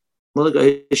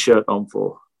got his shirt on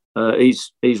for?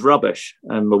 He's rubbish."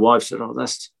 And my wife said, "Oh,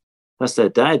 that's their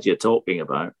dad you're talking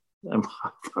about." And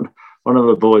one of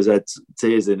the boys had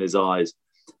tears in his eyes,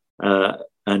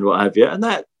 and what have you. And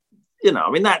that,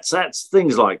 that's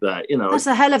things like that. That's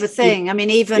a hell of a thing. I mean,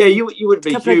 even you would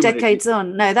be a couple of decades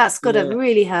on. No, that's got to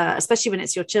really hurt, especially when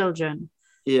it's your children.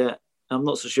 Yeah, I'm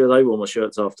not so sure they wore my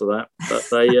shirts after that, but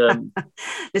they.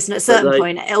 Listen, at a certain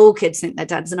point, all kids think their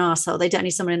dad's an arsehole. They don't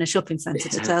need someone in a shopping centre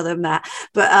to tell them that.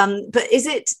 But is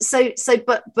it so?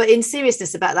 But in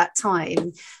seriousness about that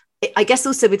time, I guess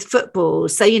also with football.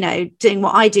 So doing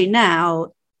what I do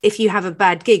now, if you have a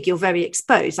bad gig, you're very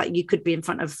exposed. Like you could be in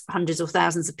front of hundreds or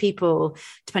thousands of people,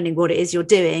 depending what it is you're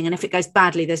doing. And if it goes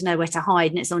badly, there's nowhere to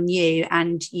hide and it's on you,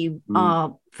 and you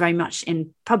are very much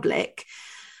in public.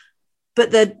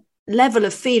 But the level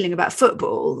of feeling about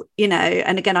football, you know,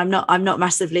 and again, I'm not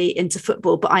massively into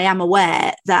football, but I am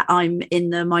aware that I'm in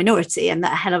the minority and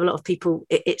that a hell of a lot of people,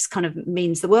 it's kind of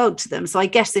means the world to them. So I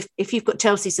guess if you've got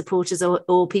Chelsea supporters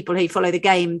or people who follow the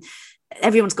game,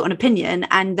 everyone's got an opinion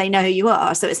and they know who you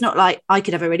are. So it's not like I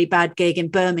could have a really bad gig in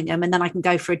Birmingham and then I can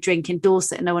go for a drink in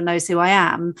Dorset and no one knows who I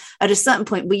am. At a certain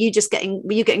point, were you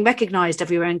getting recognised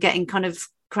everywhere and getting kind of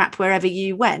crap wherever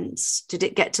you went? Did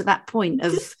it get to that point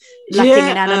of lacking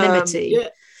in anonymity? Yeah,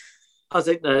 I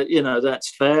think that, you know,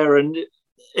 that's fair. And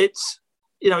it's,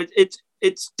 you know,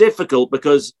 it's difficult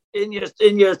because in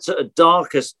your sort of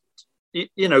darkest,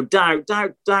 you know, doubt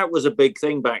was a big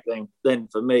thing back then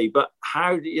for me. But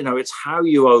how do you know? It's how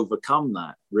you overcome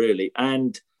that, really.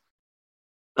 And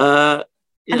how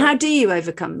do you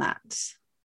overcome that?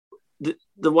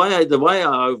 The way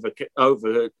I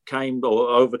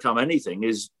overcome anything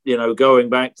is, you know, going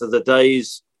back to the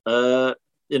days. You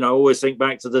know, I always think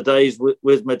back to the days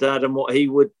with my dad and what he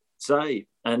would say.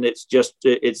 And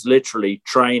it's literally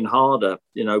train harder.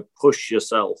 You know, push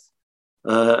yourself.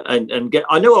 And get.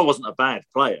 I knew I wasn't a bad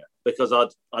player because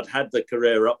I'd had the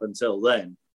career up until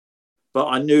then, but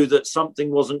I knew that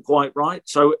something wasn't quite right.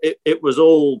 So it was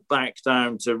all back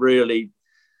down to really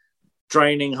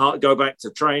training hard. Go back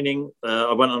to training.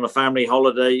 I went on a family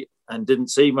holiday and didn't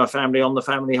see my family on the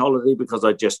family holiday because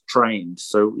I just trained.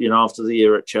 So, you know, after the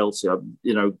year at Chelsea, I,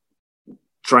 you know,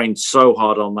 trained so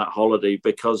hard on that holiday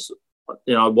because,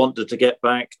 you know, I wanted to get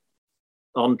back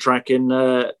on track in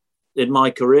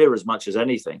my career as much as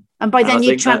anything. And by then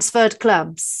you transferred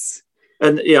clubs.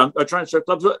 And yeah, I transferred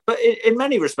clubs. But in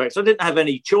many respects, I didn't have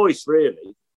any choice,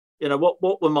 really. You know,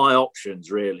 what were my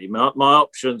options, really? My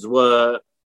options were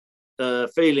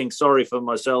feeling sorry for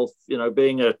myself, you know,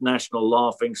 being a national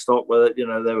laughing stock where, you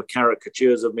know, there were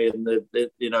caricatures of me in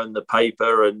the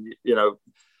paper and, you know,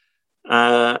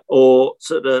 or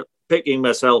sort of picking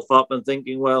myself up and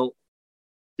thinking, well,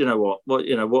 you know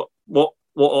what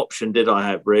option did I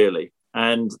have, really?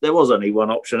 And there was only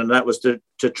one option, and that was to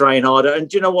train harder. And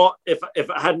do you know what? If it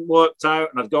hadn't worked out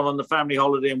and I'd gone on the family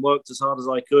holiday and worked as hard as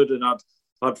I could, and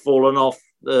I'd fallen off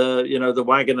the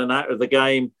wagon and out of the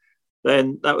game,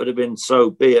 then that would have been so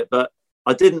be it. But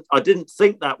I didn't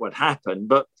think that would happen.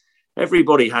 But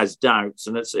everybody has doubts,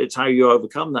 and it's how you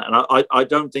overcome that. And I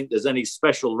don't think there's any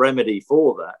special remedy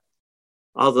for that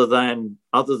other than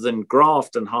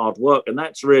graft and hard work. And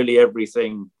that's really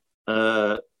everything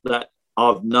that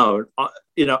I've known.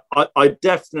 I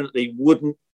definitely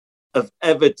wouldn't have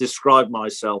ever described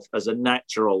myself as a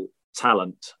natural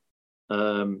talent.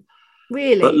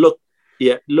 Really? But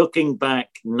looking back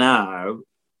now,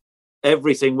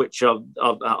 everything which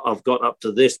I've got up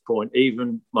to this point,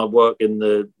 even my work in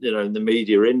the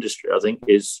media industry, I think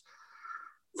is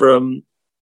from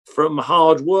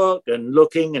hard work and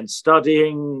looking and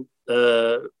studying.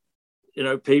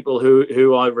 People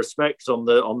who I respect on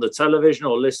the television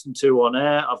or listen to on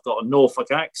air. I've got a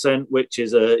Norfolk accent, which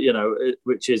is a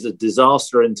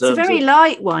disaster in terms. It's a very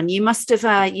light one. You must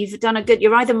have you've done a good.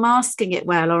 You're either masking it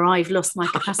well, or I've lost my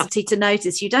capacity to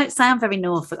notice. You don't sound very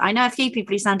Norfolk. I know a few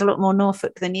people who sound a lot more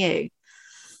Norfolk than you.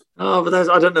 Oh, but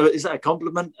I don't know. Is that a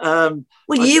compliment?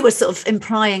 You were sort of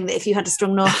implying that if you had a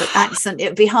strong Norfolk accent, it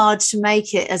would be hard to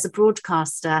make it as a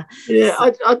broadcaster. Yeah,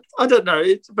 I don't know.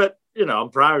 But I'm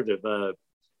proud of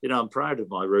I'm proud of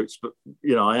my roots. But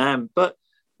I am. But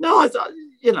no,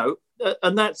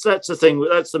 and that's the thing.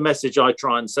 That's the message I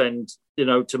try and send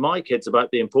to my kids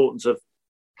about the importance of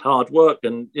hard work.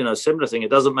 And similar thing.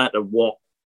 It doesn't matter what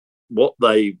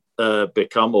they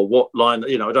become or what line.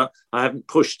 I haven't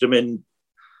pushed them in.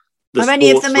 Are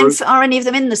any of them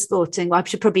in the sporting? Well, I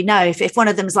should probably know if one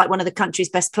of them is like one of the country's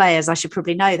best players. I should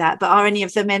probably know that. But are any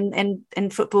of them in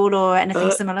football or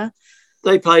anything similar?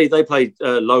 They play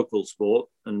local sport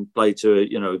and play to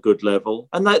a good level,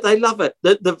 and they love it.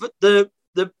 The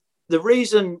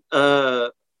reason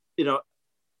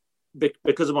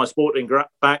because of my sporting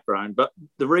background, but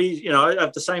the reason I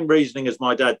have the same reasoning as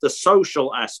my dad. The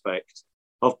social aspect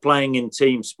of playing in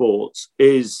team sports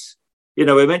is.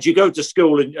 Eventually you go to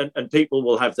school and people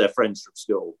will have their friends from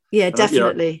school. Yeah,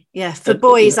 definitely. For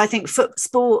boys, I think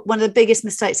sport, one of the biggest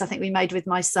mistakes I think we made with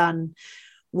my son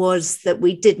was that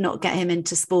we did not get him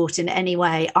into sport in any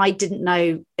way. I didn't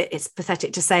know, it's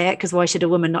pathetic to say it, because why should a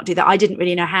woman not do that? I didn't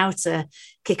really know how to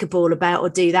kick a ball about or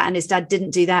do that. And his dad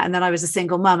didn't do that. And then I was a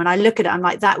single mum. And I look at it, I'm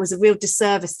like, that was a real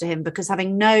disservice to him, because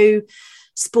having no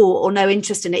sport or no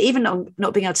interest in it, even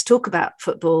not being able to talk about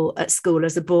football at school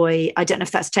as a boy. I don't know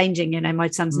if that's changing. My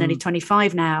son's nearly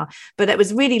 25 now, but it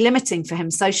was really limiting for him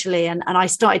socially. And I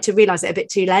started to realize it a bit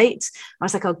too late. I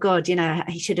was like, oh God,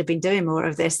 he should have been doing more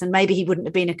of this. And maybe he wouldn't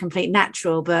have been a complete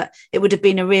natural, but it would have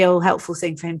been a real helpful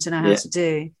thing for him to know how to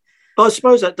do. I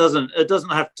suppose it doesn't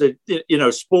have to,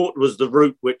 sport was the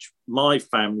route which my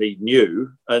family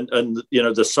knew, and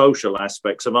the social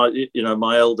aspects of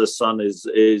my eldest son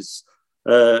is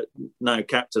now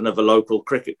captain of a local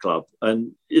cricket club,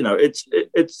 and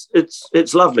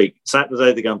it's lovely.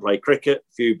 Saturday they go and play cricket,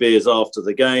 a few beers after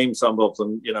the game, some of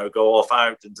them go off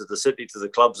out into the city to the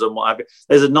clubs and what have you.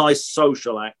 There's a nice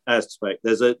social aspect,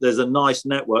 there's a nice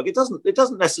network. It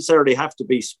doesn't necessarily have to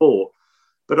be sport,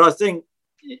 but I think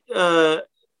do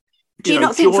you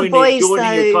not think for boys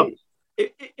though,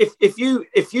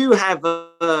 if you have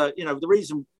the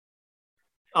reason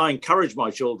I encourage my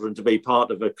children to be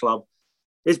part of a club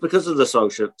is because of the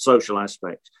social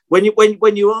aspect. When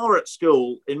you are at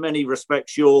school, in many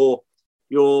respects you're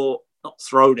not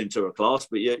thrown into a class,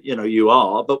 but you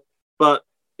are, but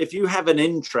if you have an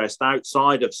interest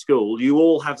outside of school, you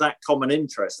all have that common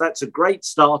interest. That's a great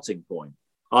starting point,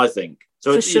 I think.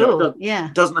 So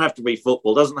it doesn't have to be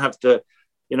football, doesn't have to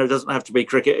be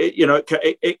cricket.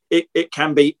 It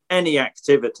can be any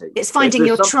activity. It's finding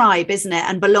your tribe, isn't it?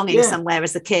 And belonging somewhere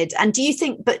as a kid. And do you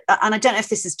think, and I don't know if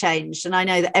this has changed, and I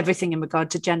know that everything in regard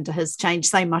to gender has changed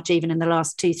so much, even in the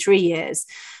last 2-3 years.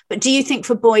 But do you think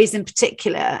for boys in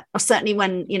particular, or certainly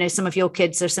when, some of your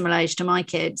kids are similar age to my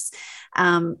kids,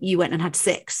 you went and had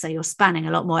 6, so you're spanning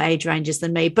a lot more age ranges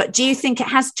than me. But do you think it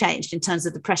has changed in terms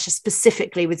of the pressure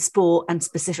specifically with sport and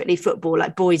specifically football?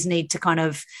 Like boys need to kind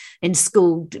of in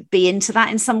school be into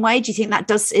that in some way. Do you think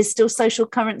that is still social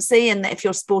currency, and that if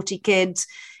you're a sporty kid,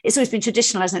 it's always been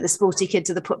traditional, hasn't it? The sporty kids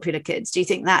are the popular kids. Do you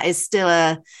think that is still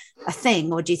a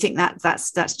thing, or do you think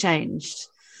that's changed?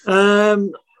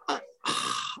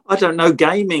 I don't know.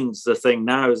 Gaming's the thing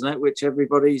now, isn't it? Which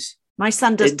everybody's. My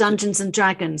son does Dungeons and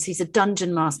Dragons. He's a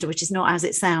dungeon master, which is not as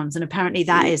it sounds. And apparently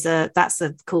that's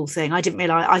a cool thing. I didn't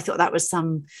realize, I thought that was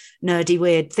some nerdy,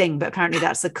 weird thing, but apparently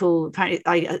that's apparently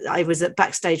I was at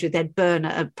backstage with Ed Byrne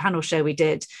at a panel show we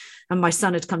did, and my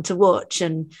son had come to watch,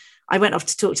 and I went off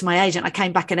to talk to my agent. I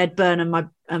came back and Ed Byrne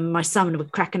and my son were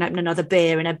cracking open another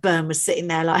beer, and Ed Byrne was sitting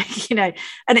there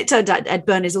and it turned out Ed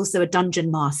Byrne is also a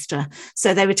dungeon master.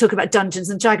 So they were talking about Dungeons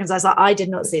and Dragons. I was like, I did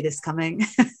not see this coming.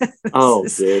 Oh,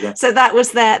 dear. So that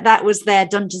was their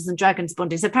Dungeons and Dragons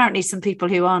bonding. So apparently some people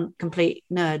who aren't complete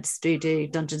nerds do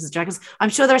Dungeons and Dragons. I'm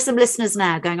sure there are some listeners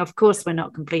now going, of course we're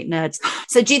not complete nerds.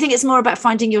 So do you think it's more about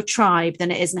finding your tribe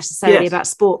than it is necessarily about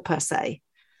sport per se?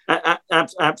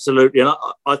 Absolutely, and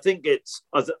I think it's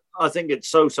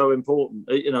so important.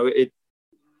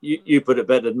 You put it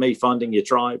better than me. Finding your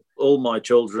tribe. All my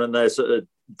children, they're sort of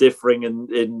differing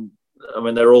in. I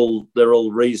mean, they're all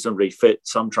reasonably fit.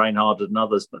 Some train harder than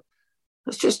others, but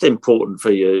it's just important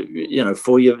for you.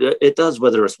 It does,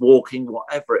 whether it's walking,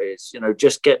 whatever it is.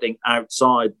 Just getting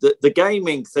outside. The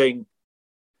gaming thing.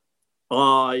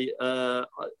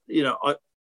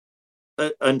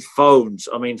 And phones.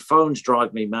 I mean, phones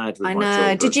drive me mad with my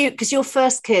children. Did you? Because your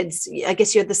first kids, I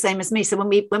guess you had the same as me. So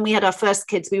when we had our first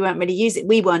kids, we weren't really using.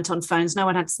 We weren't on phones. No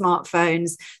one had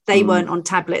smartphones. They weren't on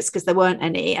tablets because there weren't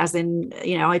any, as in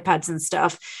iPads and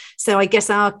stuff. So I guess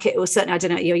our kid, or certainly I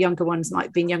don't know, your younger ones might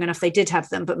have been young enough they did have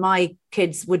them, but my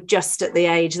kids were just at the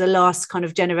age, the last kind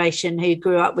of generation who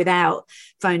grew up without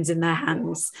phones in their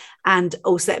hands. And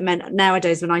also it meant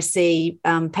nowadays when I see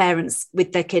parents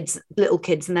with their kids, little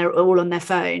kids, and they're all on their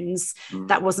phones,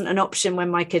 that wasn't an option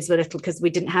when my kids were little because we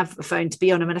didn't have a phone to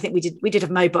be on them. And I think we did have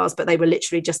mobiles, but they were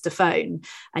literally just a phone.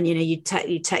 And you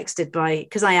texted by,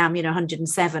 because I am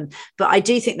 107, but I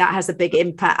do think that has a big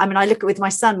impact. I mean, I look at with my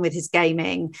son with his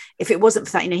gaming. If it wasn't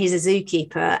for that, he's a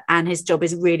zookeeper and his job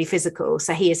is really physical,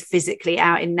 so he is physically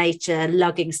out in nature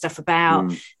lugging stuff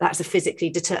about. That's a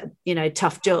physically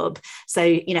tough job. So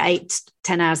 8-10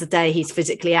 hours a day he's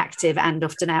physically active and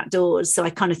often outdoors. So I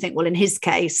kind of think, well, in his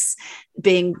case,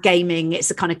 being gaming,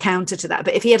 it's a kind of counter to that.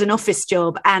 But if he had an office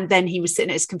job and then he was sitting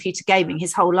at his computer gaming,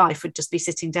 his whole life would just be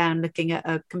sitting down looking at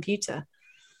a computer.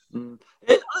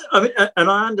 I mean, and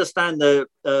I understand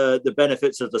the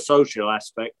benefits of the social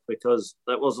aspect, because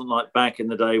that wasn't like back in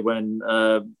the day when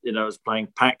I was playing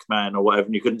Pac-Man or whatever,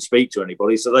 and you couldn't speak to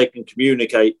anybody, so they can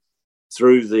communicate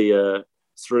through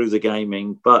the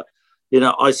gaming. But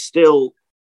I still,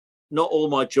 not all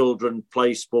my children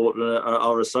play sport and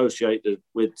are associated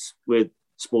with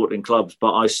sporting clubs,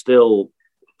 but I still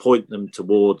point them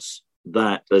towards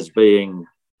that as being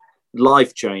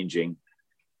life-changing.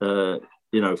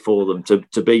 For them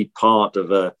to be part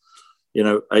of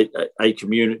a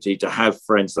community, to have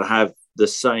friends, to have the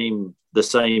same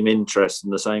interests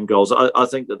and the same goals. I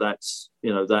think that's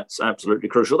absolutely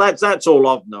crucial. That's all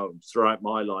I've known throughout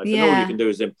my life, and all you can do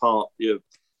is impart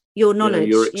your knowledge,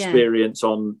 your experience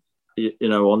on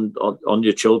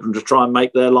your children to try and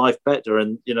make their life better.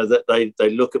 And that they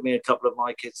look at me, a couple of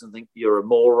my kids, and think, you're a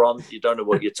moron, you don't know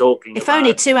what you're talking if about.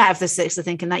 only 2 out of the 6 are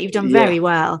thinking that, you've done very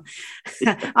well.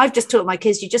 I've just taught my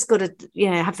kids, you just got to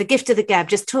have the gift of the gab,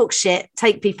 just talk shit,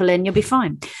 take people in, you'll be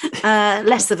fine.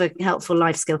 Less of a helpful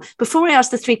life skill. Before I ask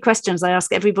the 3 questions I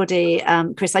ask everybody,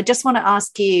 Chris, I just want to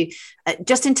ask you,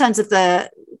 just in terms of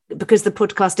because the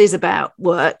podcast is about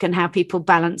work and how people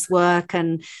balance work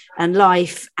and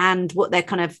life and what their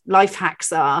kind of life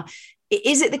hacks are.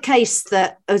 Is it the case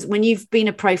that when you've been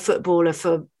a pro footballer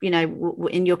for,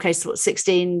 in your case,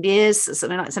 16 years,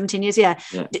 something like 17 years? Yeah.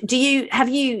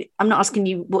 I'm not asking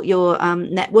you what your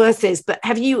net worth is, but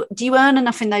do you earn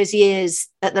enough in those years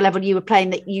at the level you were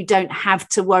playing that you don't have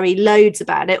to worry loads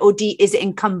about it? Or is it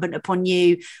incumbent upon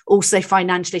you also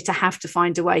financially to have to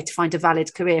find a way to find a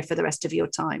valid career for the rest of your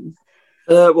time?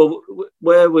 Well,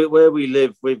 where we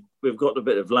live, we've got a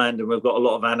bit of land and we've got a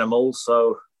lot of animals.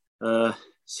 So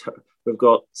we've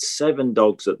got 7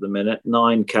 dogs at the minute,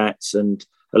 9 cats, and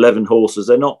 11 horses.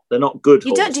 They're not good.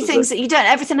 You don't do things that you don't.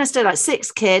 Everything has to do, like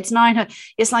 6 kids, 9.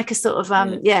 It's like a sort of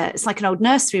it's like an old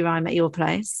nursery rhyme at your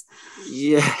place.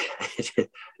 Yeah,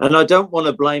 and I don't want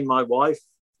to blame my wife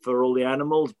for all the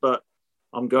animals, but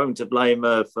I'm going to blame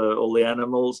her for all the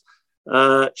animals.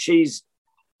 She's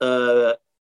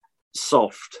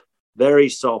soft, very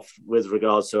soft with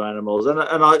regards to animals, and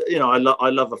I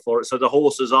love her for it. So the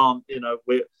horses aren't,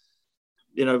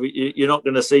 you're not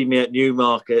going to see me at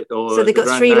Newmarket or. So they've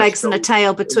got 3 legs and a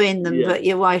tail between them, but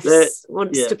your wife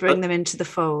wants to bring them into the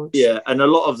fold. Yeah, and a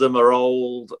lot of them are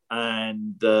old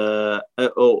and or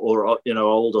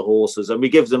older horses, and we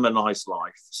give them a nice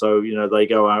life. So they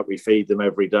go out, we feed them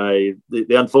every day.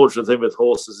 The unfortunate thing with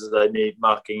horses is they need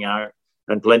mucking out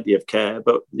and plenty of care,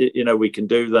 but we can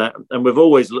do that, and we've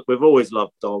always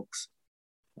loved dogs.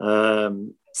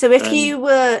 So if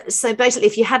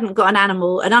you hadn't got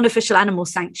an unofficial animal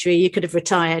sanctuary, you could have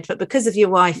retired, but because of your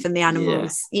wife and the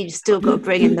animals, you've still got to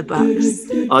bring in the bucks.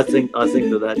 I think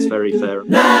that's very fair.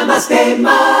 Namaste,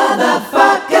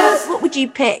 motherfuckers. What would you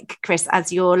pick, Chris,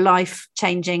 as your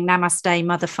life-changing namaste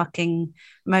motherfucking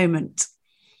moment?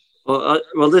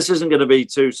 Well, this isn't going to be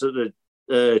too sort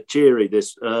of cheery,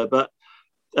 but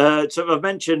so I've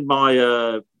mentioned my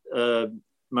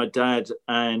dad,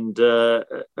 and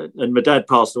my dad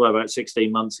passed away about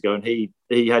 16 months ago, and he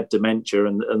had dementia,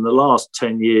 and the last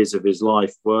 10 years of his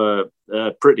life were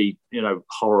pretty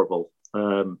horrible,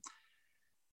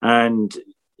 and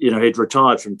he'd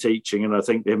retired from teaching, and I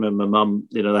think him and my mum,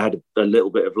 they had a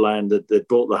little bit of land. That they'd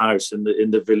bought the house in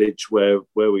the village where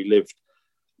we lived,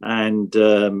 and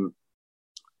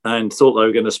thought they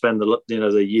were going to spend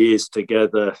the years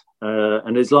together,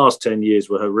 and his last 10 years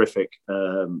were horrific,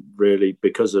 really,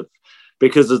 because of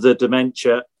the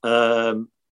dementia, and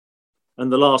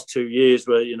the last 2 years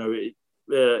were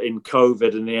in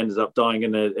COVID, and he ended up dying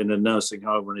in a nursing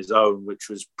home on his own, which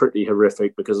was pretty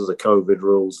horrific because of the COVID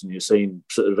rules, and you've seen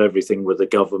sort of everything with the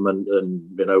government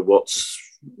and the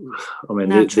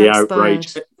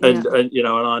outrage, and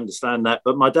I understand that,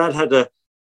 but my dad had a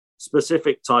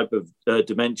specific type of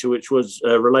dementia, which was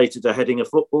related to heading a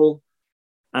football,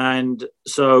 and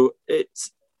so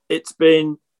it's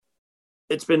been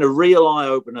a real eye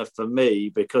opener for me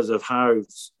because of how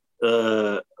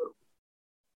the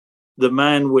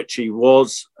man which he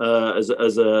was as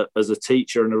a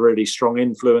teacher, and a really strong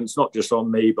influence, not just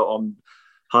on me but on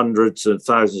hundreds and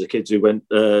thousands of kids who went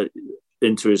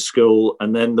into his school,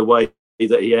 and then the way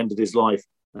that he ended his life,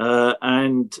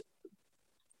 and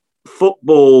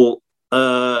football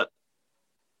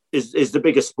is the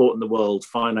biggest sport in the world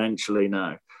financially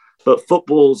now, but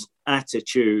football's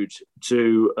attitude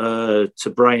to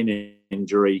brain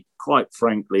injury, quite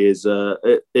frankly, is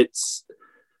it's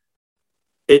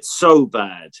so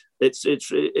bad. It's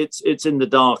in the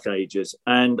dark ages,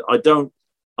 and I don't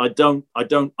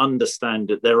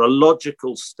understand it. There are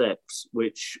logical steps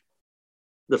which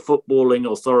the footballing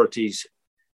authorities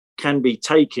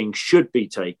should be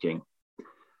taking,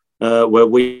 where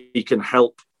we can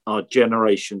help our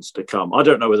generations to come. I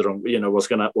don't know whether what's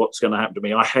going to happen to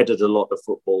me. I headed a lot of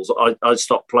footballs. I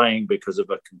stopped playing because of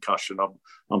a concussion.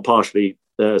 I'm partially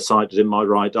sighted in my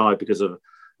right eye because of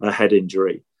a head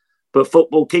injury. But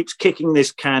football keeps kicking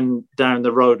this can down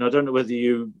the road. And I don't know whether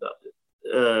you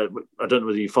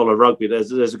follow rugby.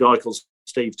 There's a guy called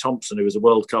Steve Thompson who was a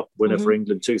World Cup winner for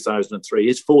England 2003.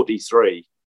 He's 43.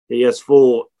 He has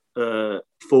four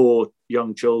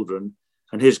young children.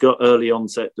 and he's got early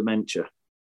onset dementia,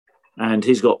 and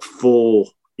he's got 4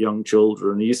 young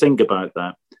children. You think about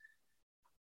that,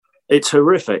 it's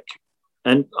horrific.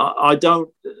 And I don't.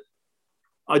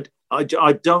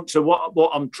 So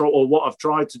what I've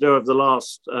tried to do over the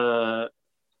last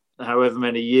however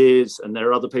many years, and there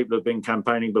are other people who've been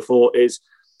campaigning before, is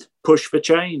push for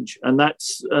change, and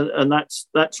that's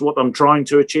what I'm trying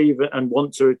to achieve and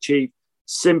want to achieve.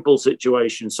 Simple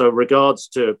situations. So regards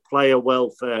to player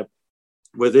welfare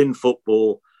within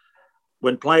football,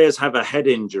 when players have a head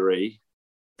injury,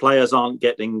 players aren't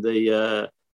getting the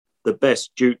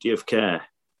best duty of care,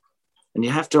 and you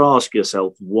have to ask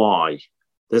yourself why.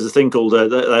 There's a thing called they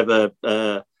have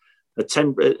a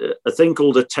thing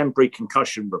called a temporary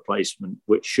concussion replacement,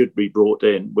 which should be brought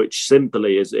in, which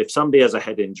simply is, if somebody has a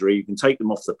head injury, you can take them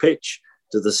off the pitch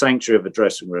to the sanctuary of a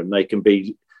dressing room. They can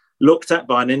be looked at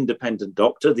by an independent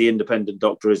doctor. The independent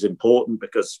doctor is important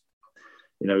because,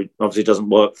 obviously doesn't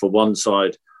work for one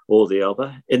side or the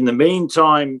other. In the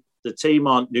meantime, the team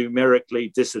aren't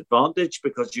numerically disadvantaged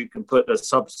because you can put a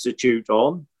substitute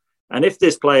on. And if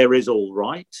this player is all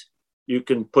right, you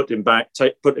can put him back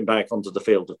onto the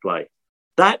field of play.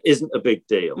 That isn't a big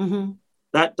deal. Mm-hmm.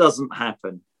 That doesn't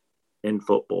happen in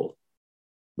football.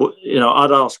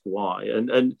 I'd ask why,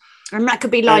 and that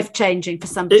could be life changing for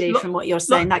somebody. From what you're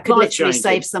saying, that could literally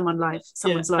save someone's life.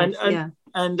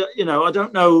 And I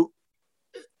don't know.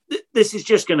 This is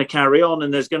just going to carry on,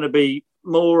 and there's going to be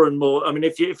more and more. I mean,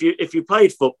 if you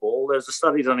played football, there's a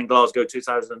study done in Glasgow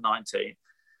 2019.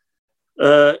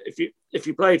 If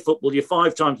you played football, you're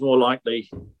 5 times more likely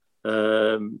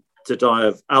to die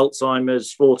of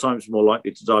Alzheimer's, 4 times more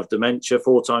likely to die of dementia,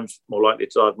 4 times more likely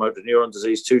to die of motor neuron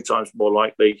disease, 2 times more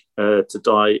likely to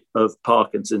die of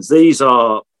Parkinson's. These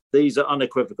are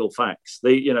unequivocal facts.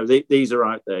 These are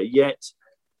out there. Yet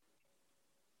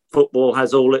football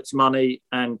has all its money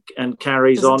and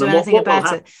carries on. And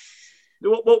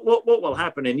what will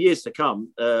happen in years to come,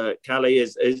 Callie,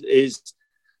 is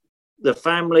the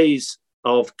families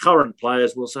of current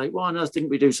players will say, why on earth didn't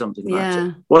we do something about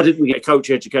it? Why didn't we get a coach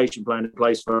education plan in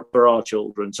place for our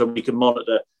children so we can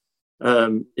monitor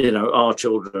our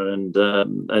children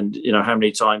and how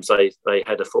many times they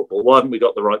head a football? Why haven't we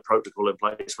got the right protocol in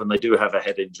place when they do have a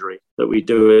head injury, that we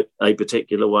do it a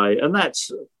particular way? And that's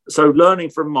so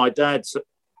learning from my dad's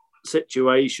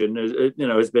situation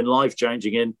has been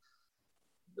life-changing in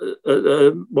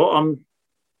what I'm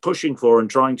pushing for and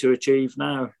trying to achieve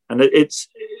now. And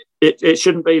it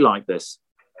shouldn't be like this.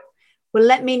 Well,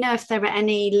 let me know if there are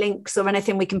any links or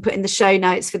anything we can put in the show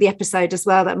notes for the episode as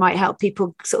well that might help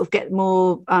people sort of get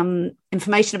more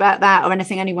information about that, or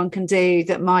anything anyone can do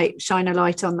that might shine a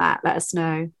light on that. Let us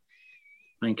know.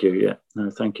 Thank you. Yeah,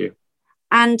 no, thank you.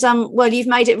 And well, you've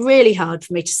made it really hard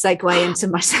for me to segue into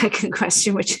my second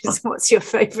question, which is, what's your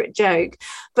favourite joke?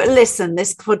 But listen,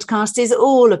 this podcast is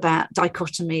all about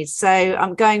dichotomies. So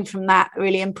I'm going from that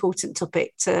really important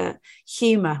topic to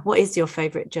humour. What is your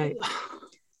favourite joke?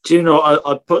 Do you know,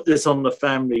 I put this on the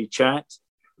family chat,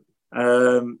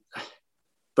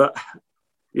 but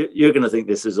you're going to think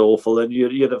this is awful, and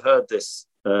you'd have heard this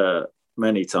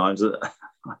many times.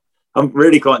 I'm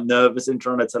really quite nervous in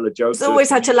trying to tell a joke. It's always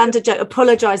had to land a joke,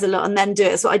 apologise a lot, and then do it.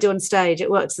 That's what I do on stage. It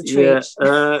works the treat.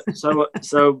 Yeah.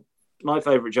 So my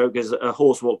favourite joke is a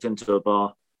horse walked into a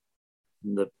bar,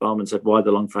 and the barman said, "Why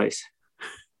the long face?"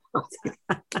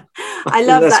 I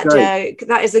love that great joke.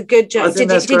 That is a good joke. Did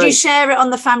you share it on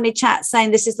the family chat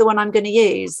saying this is the one I'm going to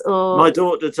use? Or my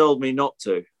daughter told me not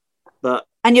to,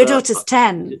 and your daughter's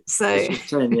 10, so she's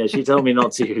 10. Yeah, she told me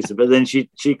not to use it, but then she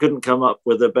couldn't come up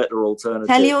with a better alternative.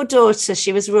 Tell your daughter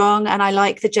she was wrong, and I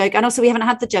like the joke. And also, we haven't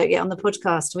had the joke yet on the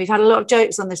podcast. We've had a lot of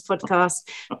jokes on this podcast.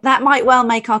 That might well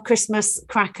make our Christmas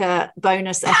cracker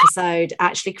bonus episode,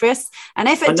 actually, Chris. And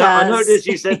if it does, I noticed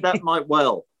you said that might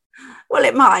well. Well,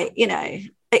 it might,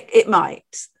 it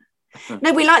might.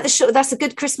 No, we like the show. That's a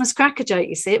good Christmas cracker joke,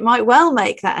 you see. It might well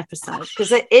make that episode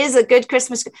because it is a good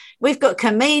Christmas. We've got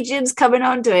comedians coming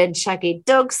on doing Shaggy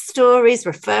Dog stories,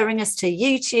 referring us to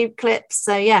YouTube clips.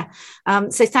 So, yeah.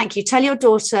 So thank you. Tell your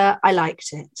daughter I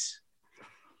liked it.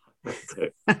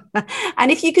 And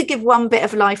if you could give one bit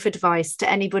of life advice to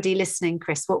anybody listening,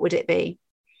 Chris, what would it be?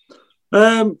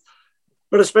 But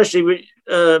especially,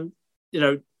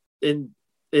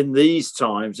 in these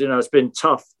times, it's been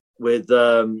tough with,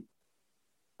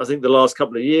 I think the last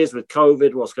couple of years with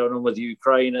COVID, what's going on with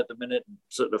Ukraine at the minute,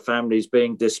 sort of families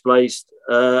being displaced.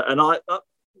 And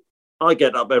I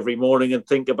get up every morning and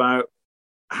think about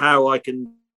how I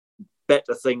can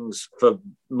better things for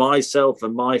myself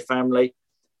and my family.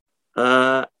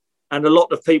 And a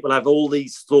lot of people have all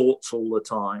these thoughts all the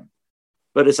time,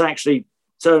 but it's actually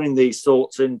turning these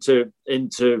thoughts into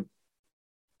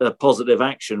a positive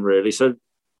action, really. So,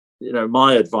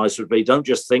 my advice would be, don't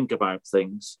just think about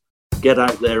things, get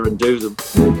out there and do them.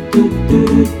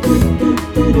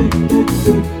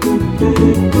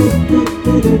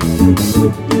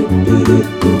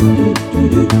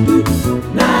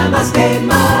 Namaste,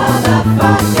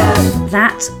 motherfucker.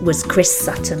 That was Chris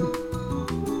Sutton.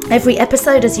 Every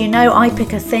episode, as you know, I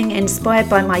pick a thing inspired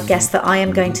by my guest that I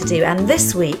am going to do. And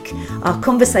this week, our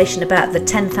conversation about the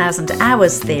 10,000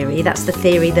 hours theory, that's the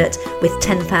theory that with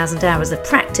 10,000 hours of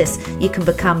practice, you can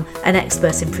become an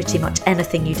expert in pretty much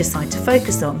anything you decide to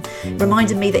focus on,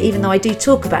 reminded me that even though I do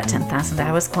talk about 10,000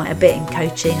 hours quite a bit in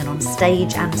coaching and on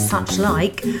stage and such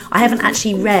like, I haven't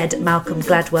actually read Malcolm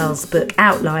Gladwell's book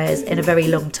Outliers in a very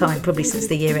long time, probably since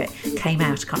the year it came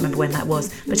out. I can't remember when that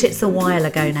was, but it's a while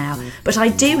ago now. But I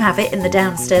do have it in the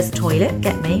downstairs toilet.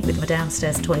 Get me with my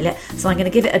downstairs toilet. So I'm going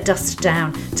to give it a dust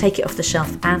down, take it off the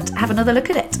shelf and have another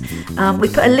look at it. We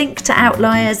put a link to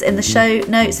Outliers in the show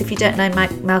notes. If you don't know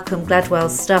Malcolm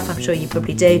Gladwell's stuff, I'm sure you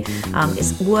probably do.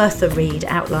 It's worth a read.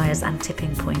 Outliers and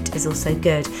Tipping Point is also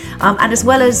good. And as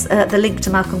well as the link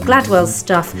to Malcolm Gladwell's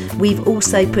stuff, we've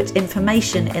also put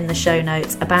information in the show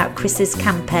notes about Chris's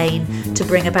campaign to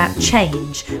bring about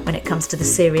change when it comes to the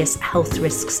serious health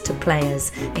risks to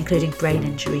players, including brain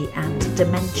injury and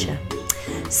dementia.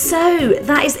 So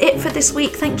that is it for this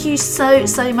week. Thank you so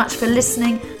much for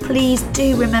listening. Please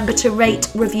do remember to rate,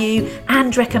 review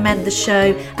and recommend the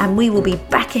show, and we will be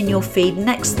back in your feed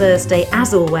next Thursday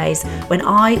as always, when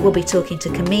I will be talking to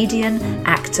comedian,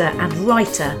 actor and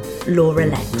writer Laura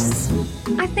Lex.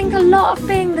 I think a lot of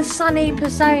being the sunny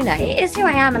persona, it is who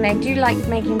I am and I do like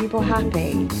making people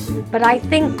happy, but I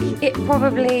think it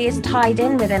probably is tied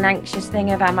in with an anxious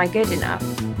thing of am I good enough?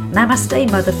 Namaste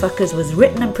Motherfuckers was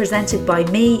written and presented by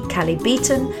me, Callie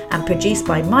Beaton, and produced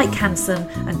by Mike Hansen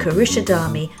and Karusha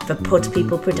Dami for Pod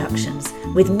People Productions,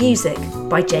 with music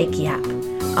by Jake Yap.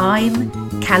 I'm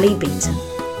Callie Beaton.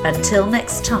 Until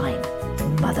next time,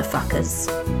 motherfuckers.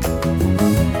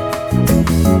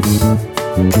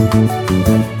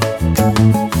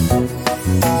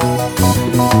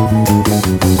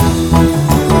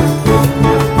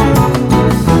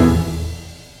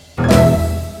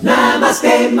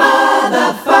 Namaste,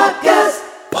 motherfuckers.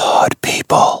 Pod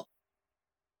People.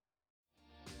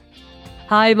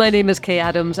 Hi, my name is Kay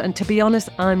Adams, and to be honest,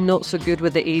 I'm not so good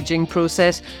with the ageing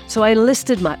process, so I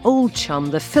enlisted my old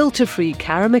chum, the filter-free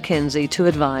Cara McKenzie, to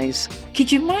advise. Could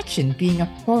you imagine being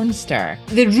a porn star?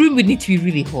 The room would need to be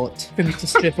really hot for me to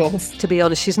strip off. To be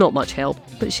honest, she's not much help,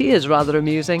 but she is rather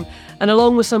amusing. And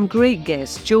along with some great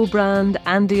guests, Joe Brand,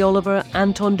 Andy Oliver,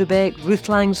 Anton Dubeck, Ruth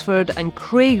Langsford and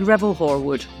Craig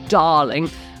Revel-Horwood, darling,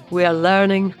 we are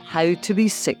learning how to be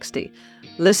 60.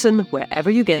 Listen wherever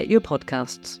you get your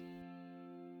podcasts.